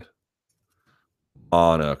 Dortmund,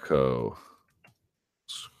 Monaco.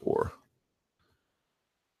 Score.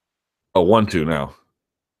 Oh, 1-2 now.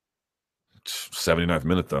 79th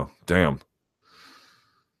minute, though. Damn.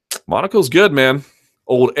 Monaco's good, man.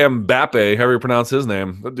 Old Mbappe, however you pronounce his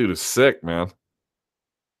name. That dude is sick, man.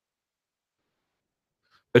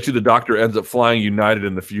 Bet you the doctor ends up flying United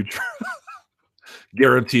in the future.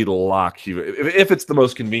 Guaranteed lock. If it's the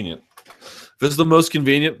most convenient. If it's the most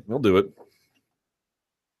convenient, he'll do it.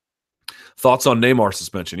 Thoughts on Neymar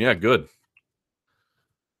suspension? Yeah, good.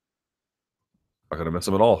 Not going to miss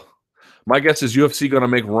him at all. My guess is UFC going to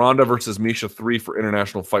make Ronda versus Misha 3 for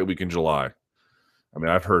International Fight Week in July. I mean,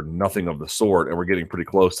 I've heard nothing of the sort, and we're getting pretty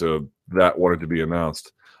close to that wanting to be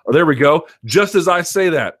announced. Oh, there we go. Just as I say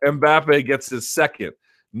that, Mbappe gets his second.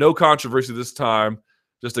 No controversy this time.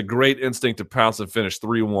 Just a great instinct to pounce and finish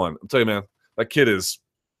 3-1. I'll tell you, man, that kid is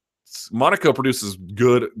 – Monaco produces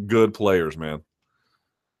good players, man.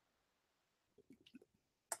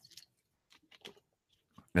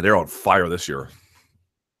 And they're on fire this year.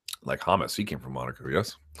 Like Hamas, he came from Monaco,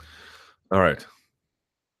 yes? All right.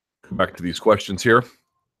 Come back to these questions here.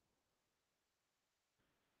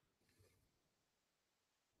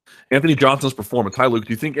 Anthony Johnson's performance. Hi, Luke.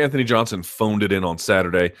 Do you think Anthony Johnson phoned it in on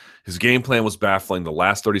Saturday? His game plan was baffling. The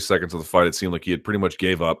last 30 seconds of the fight, it seemed like he had pretty much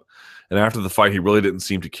gave up. And after the fight, he really didn't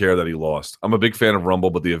seem to care that he lost. I'm a big fan of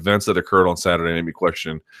Rumble, but the events that occurred on Saturday made me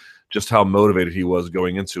question just how motivated he was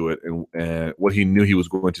going into it and what he knew he was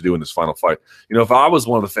going to do in this final fight. If I was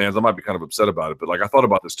one of the fans, I might be kind of upset about it. But like I thought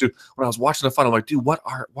about this too. When I was watching the fight, I'm like, dude, why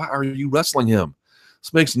are you wrestling him?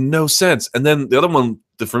 This makes no sense. And then the other one,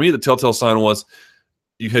 for me, the telltale sign was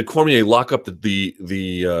you had Cormier lock up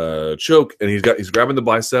the choke, and he's grabbing the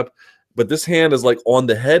bicep, but this hand is like on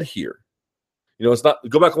the head here. It's not.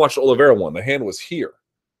 Go back and watch the Oliveira one. The hand was here,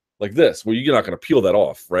 like this, where you're not going to peel that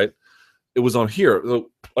off, right? It was on here. All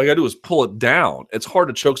I got to do is pull it down. It's hard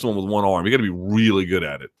to choke someone with one arm. You got to be really good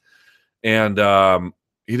at it. And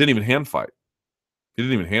he didn't even hand fight.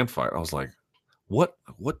 I was like, what?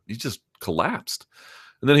 He just collapsed.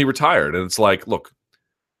 And then he retired. And it's like, look,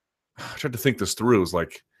 I tried to think this through. It's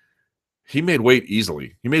like he made weight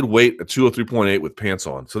easily. He made weight at 203.8 with pants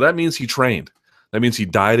on. So that means he trained. That means he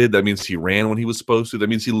dieted. That means he ran when he was supposed to. That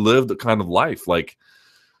means he lived a kind of life. Like,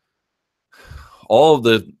 all of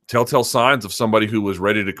the telltale signs of somebody who was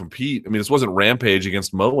ready to compete. I mean, this wasn't Rampage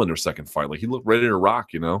against Mo in their second fight. Like, he looked ready to rock,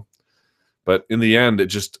 But in the end, it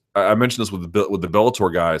just – I mentioned this with the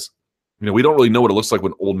Bellator guys. We don't really know what it looks like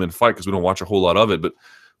when old men fight because we don't watch a whole lot of it. But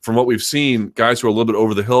from what we've seen, guys who are a little bit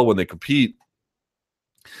over the hill when they compete,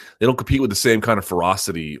 they don't compete with the same kind of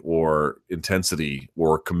ferocity or intensity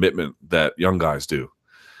or commitment that young guys do.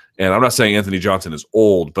 And I'm not saying Anthony Johnson is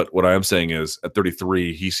old, but what I am saying is at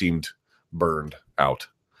 33, he seemed burned out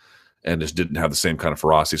and just didn't have the same kind of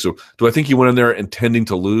ferocity. So do I think he went in there intending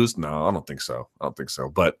to lose? No, I don't think so.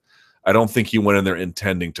 But I don't think he went in there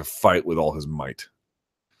intending to fight with all his might.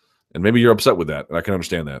 And maybe you're upset with that, and I can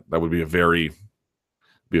understand that. That would be a very,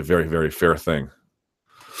 very fair thing.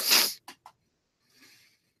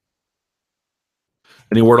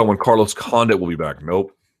 Any word on when Carlos Condit will be back?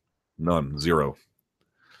 Nope. None. Zero.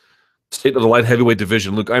 State of the light heavyweight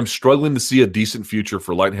division. Luke, I'm struggling to see a decent future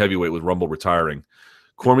for light heavyweight with Rumble retiring.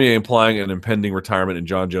 Cormier implying an impending retirement and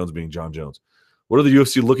John Jones being John Jones. What are the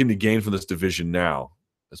UFC looking to gain from this division now?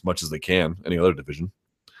 As much as they can, any other division.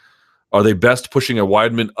 Are they best pushing a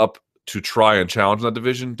Weidman up to try and challenge in that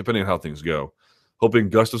division? Depending on how things go. Hoping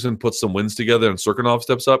Gustafsson puts some wins together and Serkinov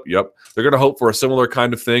steps up? Yep. They're going to hope for a similar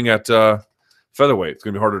kind of thing at featherweight. It's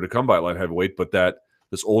going to be harder to come by at light heavyweight, but that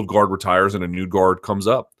this old guard retires and a new guard comes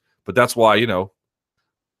up. But that's why,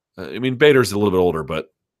 I mean, Bader's a little bit older,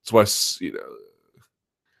 but that's why,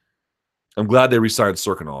 I'm glad they re-signed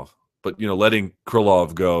Serkinov. But, letting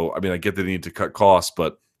Krylov go, I mean, I get they need to cut costs,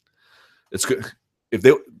 but it's good. If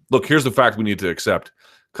they look, here's the fact we need to accept.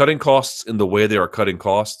 Cutting costs in the way they are cutting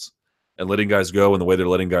costs and letting guys go in the way they're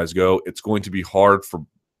letting guys go, it's going to be hard for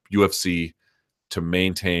UFC to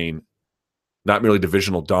maintain not merely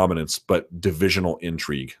divisional dominance, but divisional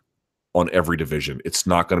intrigue on every division. It's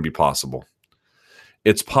not going to be possible.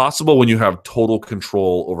 It's possible when you have total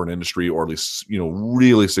control over an industry, or at least,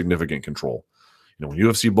 really significant control. When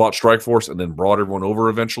UFC bought Strikeforce and then brought everyone over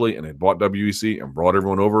eventually, and they bought WEC and brought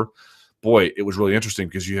everyone over, boy, it was really interesting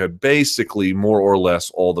because you had basically more or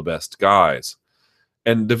less all the best guys.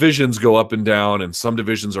 And divisions go up and down, and some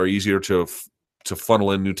divisions are easier to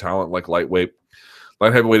funnel in new talent, like lightweight.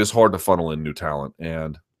 Light heavyweight is hard to funnel in new talent,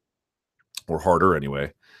 or harder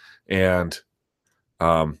anyway. And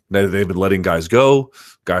they've been letting guys go.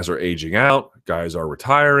 Guys are aging out. Guys are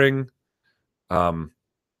retiring.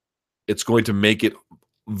 It's going to make it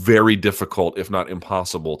very difficult, if not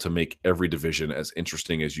impossible, to make every division as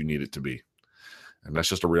interesting as you need it to be. And that's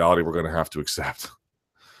just a reality we're going to have to accept.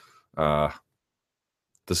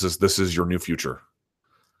 This is your new future.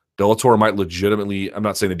 Bellator might legitimately, I'm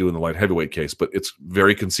not saying they do in the light heavyweight case, but it's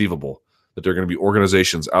very conceivable that there are going to be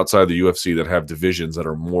organizations outside the UFC that have divisions that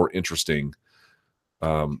are more interesting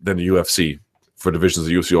than the UFC for divisions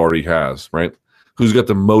the UFC already has, right? Who's got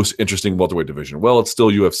the most interesting welterweight division? Well, it's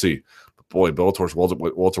still UFC. But boy, Bellator's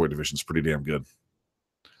welterweight division is pretty damn good.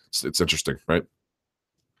 It's interesting, right?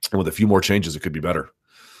 And with a few more changes, it could be better.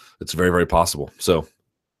 It's very, very possible. So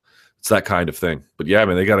it's that kind of thing. But yeah,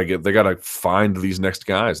 man, they gotta find these next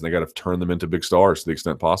guys, and they gotta turn them into big stars to the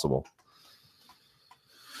extent possible.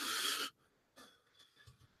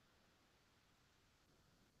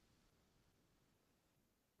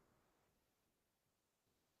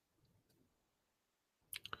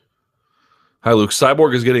 Hi, Luke.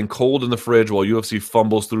 Cyborg is getting cold in the fridge while UFC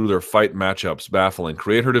fumbles through their fight matchups. Baffling.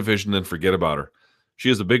 Create her division, then forget about her. She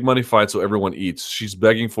has a big money fight, so everyone eats. She's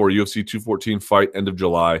begging for a UFC 214 fight end of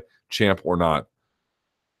July, champ or not.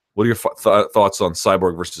 What are your thoughts on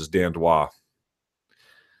Cyborg versus Dan Dubois?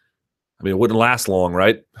 I mean, it wouldn't last long,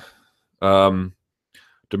 right?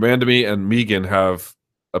 Demandamy and Megan have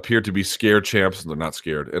appeared to be scared champs, and they're not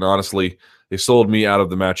scared. And honestly, they sold me out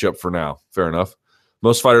of the matchup for now. Fair enough.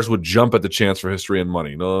 Most fighters would jump at the chance for history and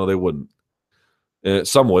money. No, they wouldn't.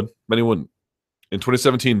 Some would. Many wouldn't. In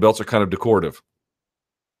 2017, belts are kind of decorative.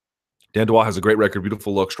 Dan Dubois has a great record,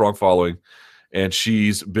 beautiful look, strong following, and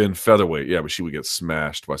she's been featherweight. Yeah, but she would get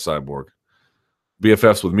smashed by Cyborg.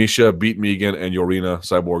 BFFs with Misha, beat Megan and Yorina,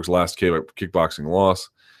 Cyborg's last kickboxing loss,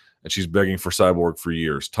 and she's begging for Cyborg for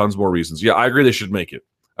years. Tons more reasons. Yeah, I agree they should make it.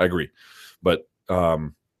 I agree. But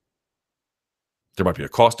there might be a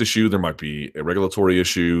cost issue. There might be a regulatory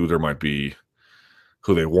issue. There might be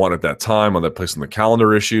who they want at that time on that place on the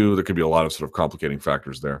calendar issue. There could be a lot of sort of complicating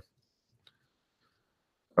factors there.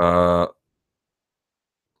 All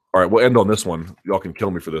right, we'll end on this one. Y'all can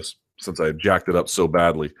kill me for this since I jacked it up so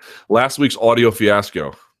badly. Last week's audio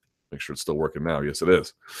fiasco. Make sure it's still working now. Yes, it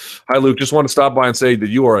is. Hi, Luke. Just want to stop by and say that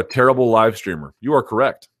you are a terrible live streamer. You are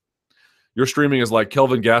correct. Your streaming is like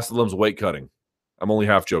Kelvin Gastelum's weight cutting. I'm only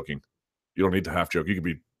half joking. You don't need to half joke.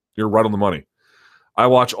 You're right on the money. I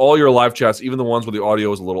watch all your live chats, even the ones where the audio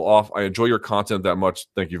is a little off. I enjoy your content that much.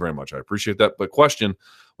 Thank you very much. I appreciate that. But question,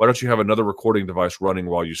 why don't you have another recording device running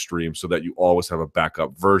while you stream so that you always have a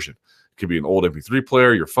backup version? It could be an old MP3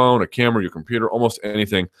 player, your phone, a camera, your computer, almost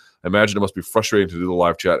anything. I imagine it must be frustrating to do the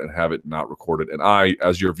live chat and have it not recorded. And I,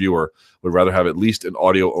 as your viewer, would rather have at least an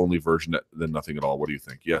audio-only version than nothing at all. What do you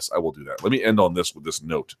think? Yes, I will do that. Let me end on this with this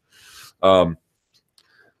note.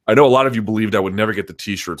 I know a lot of you believed I would never get the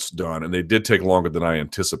T-shirts done, and they did take longer than I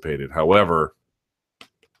anticipated. However,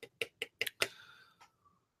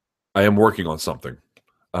 I am working on something.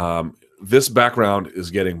 This background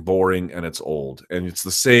is getting boring and it's old, and it's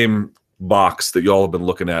the same box that y'all have been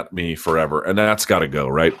looking at me forever, and that's got to go,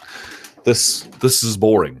 right? This is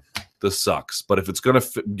boring. This sucks. But if it's going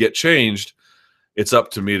to get changed, it's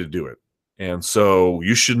up to me to do it. And so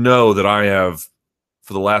you should know that I have,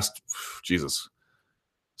 for the last,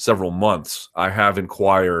 several months, I have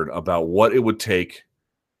inquired about what it would take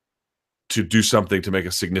to do something to make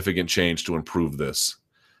a significant change to improve this,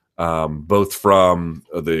 both from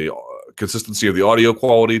the consistency of the audio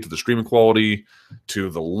quality to the streaming quality to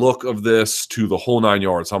the look of this to the whole 9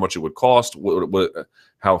 yards, how much it would cost,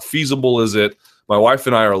 how feasible is it. My wife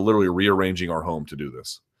and I are literally rearranging our home to do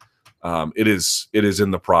this. It is in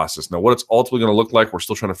the process. Now, what it's ultimately going to look like, we're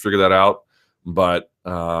still trying to figure that out, but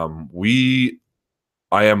we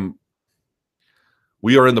are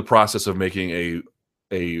in the process of making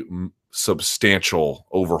a substantial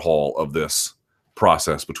overhaul of this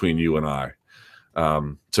process between you and I,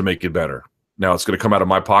 to make it better. Now, it's going to come out of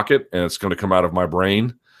my pocket, and it's going to come out of my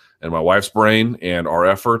brain and my wife's brain and our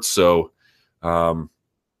efforts. So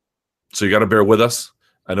you got to bear with us.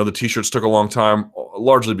 I know the T-shirts took a long time,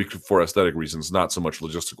 largely for aesthetic reasons, not so much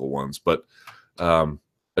logistical ones, but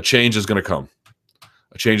a change is going to come.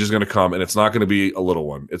 A change is going to come, and it's not going to be a little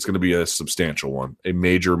one. It's going to be a substantial one, a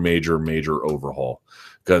major, major, major overhaul,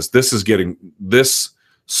 because this is getting this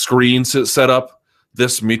screen set up,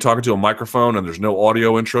 this me talking to a microphone, and there's no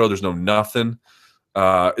audio intro, there's no nothing,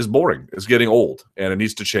 is boring. It's getting old, and it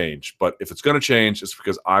needs to change. But if it's going to change, it's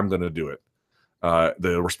because I'm going to do it.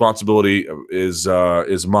 The responsibility is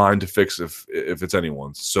mine to fix if it's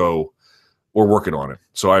anyone's. So we're working on it.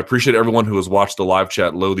 So I appreciate everyone who has watched the live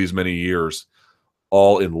chat low these many years,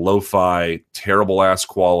 all in lo-fi, terrible-ass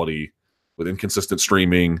quality with inconsistent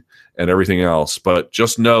streaming and everything else. But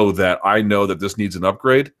just know that I know that this needs an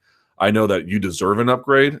upgrade. I know that you deserve an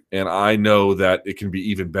upgrade, and I know that it can be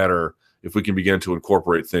even better if we can begin to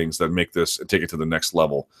incorporate things that make this and take it to the next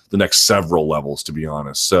level, the next several levels, to be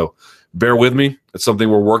honest. So bear with me. It's something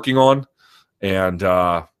we're working on, and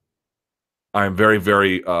I am very,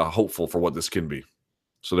 very hopeful for what this can be.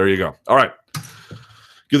 So there you go. All right.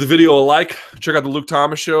 Give the video a like. Check out the Luke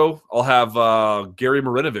Thomas show. I'll have Gary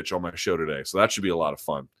Marinovich on my show today, so that should be a lot of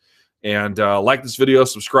fun. And like this video,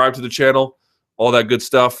 subscribe to the channel, all that good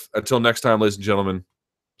stuff. Until next time, ladies and gentlemen,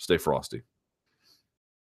 stay frosty.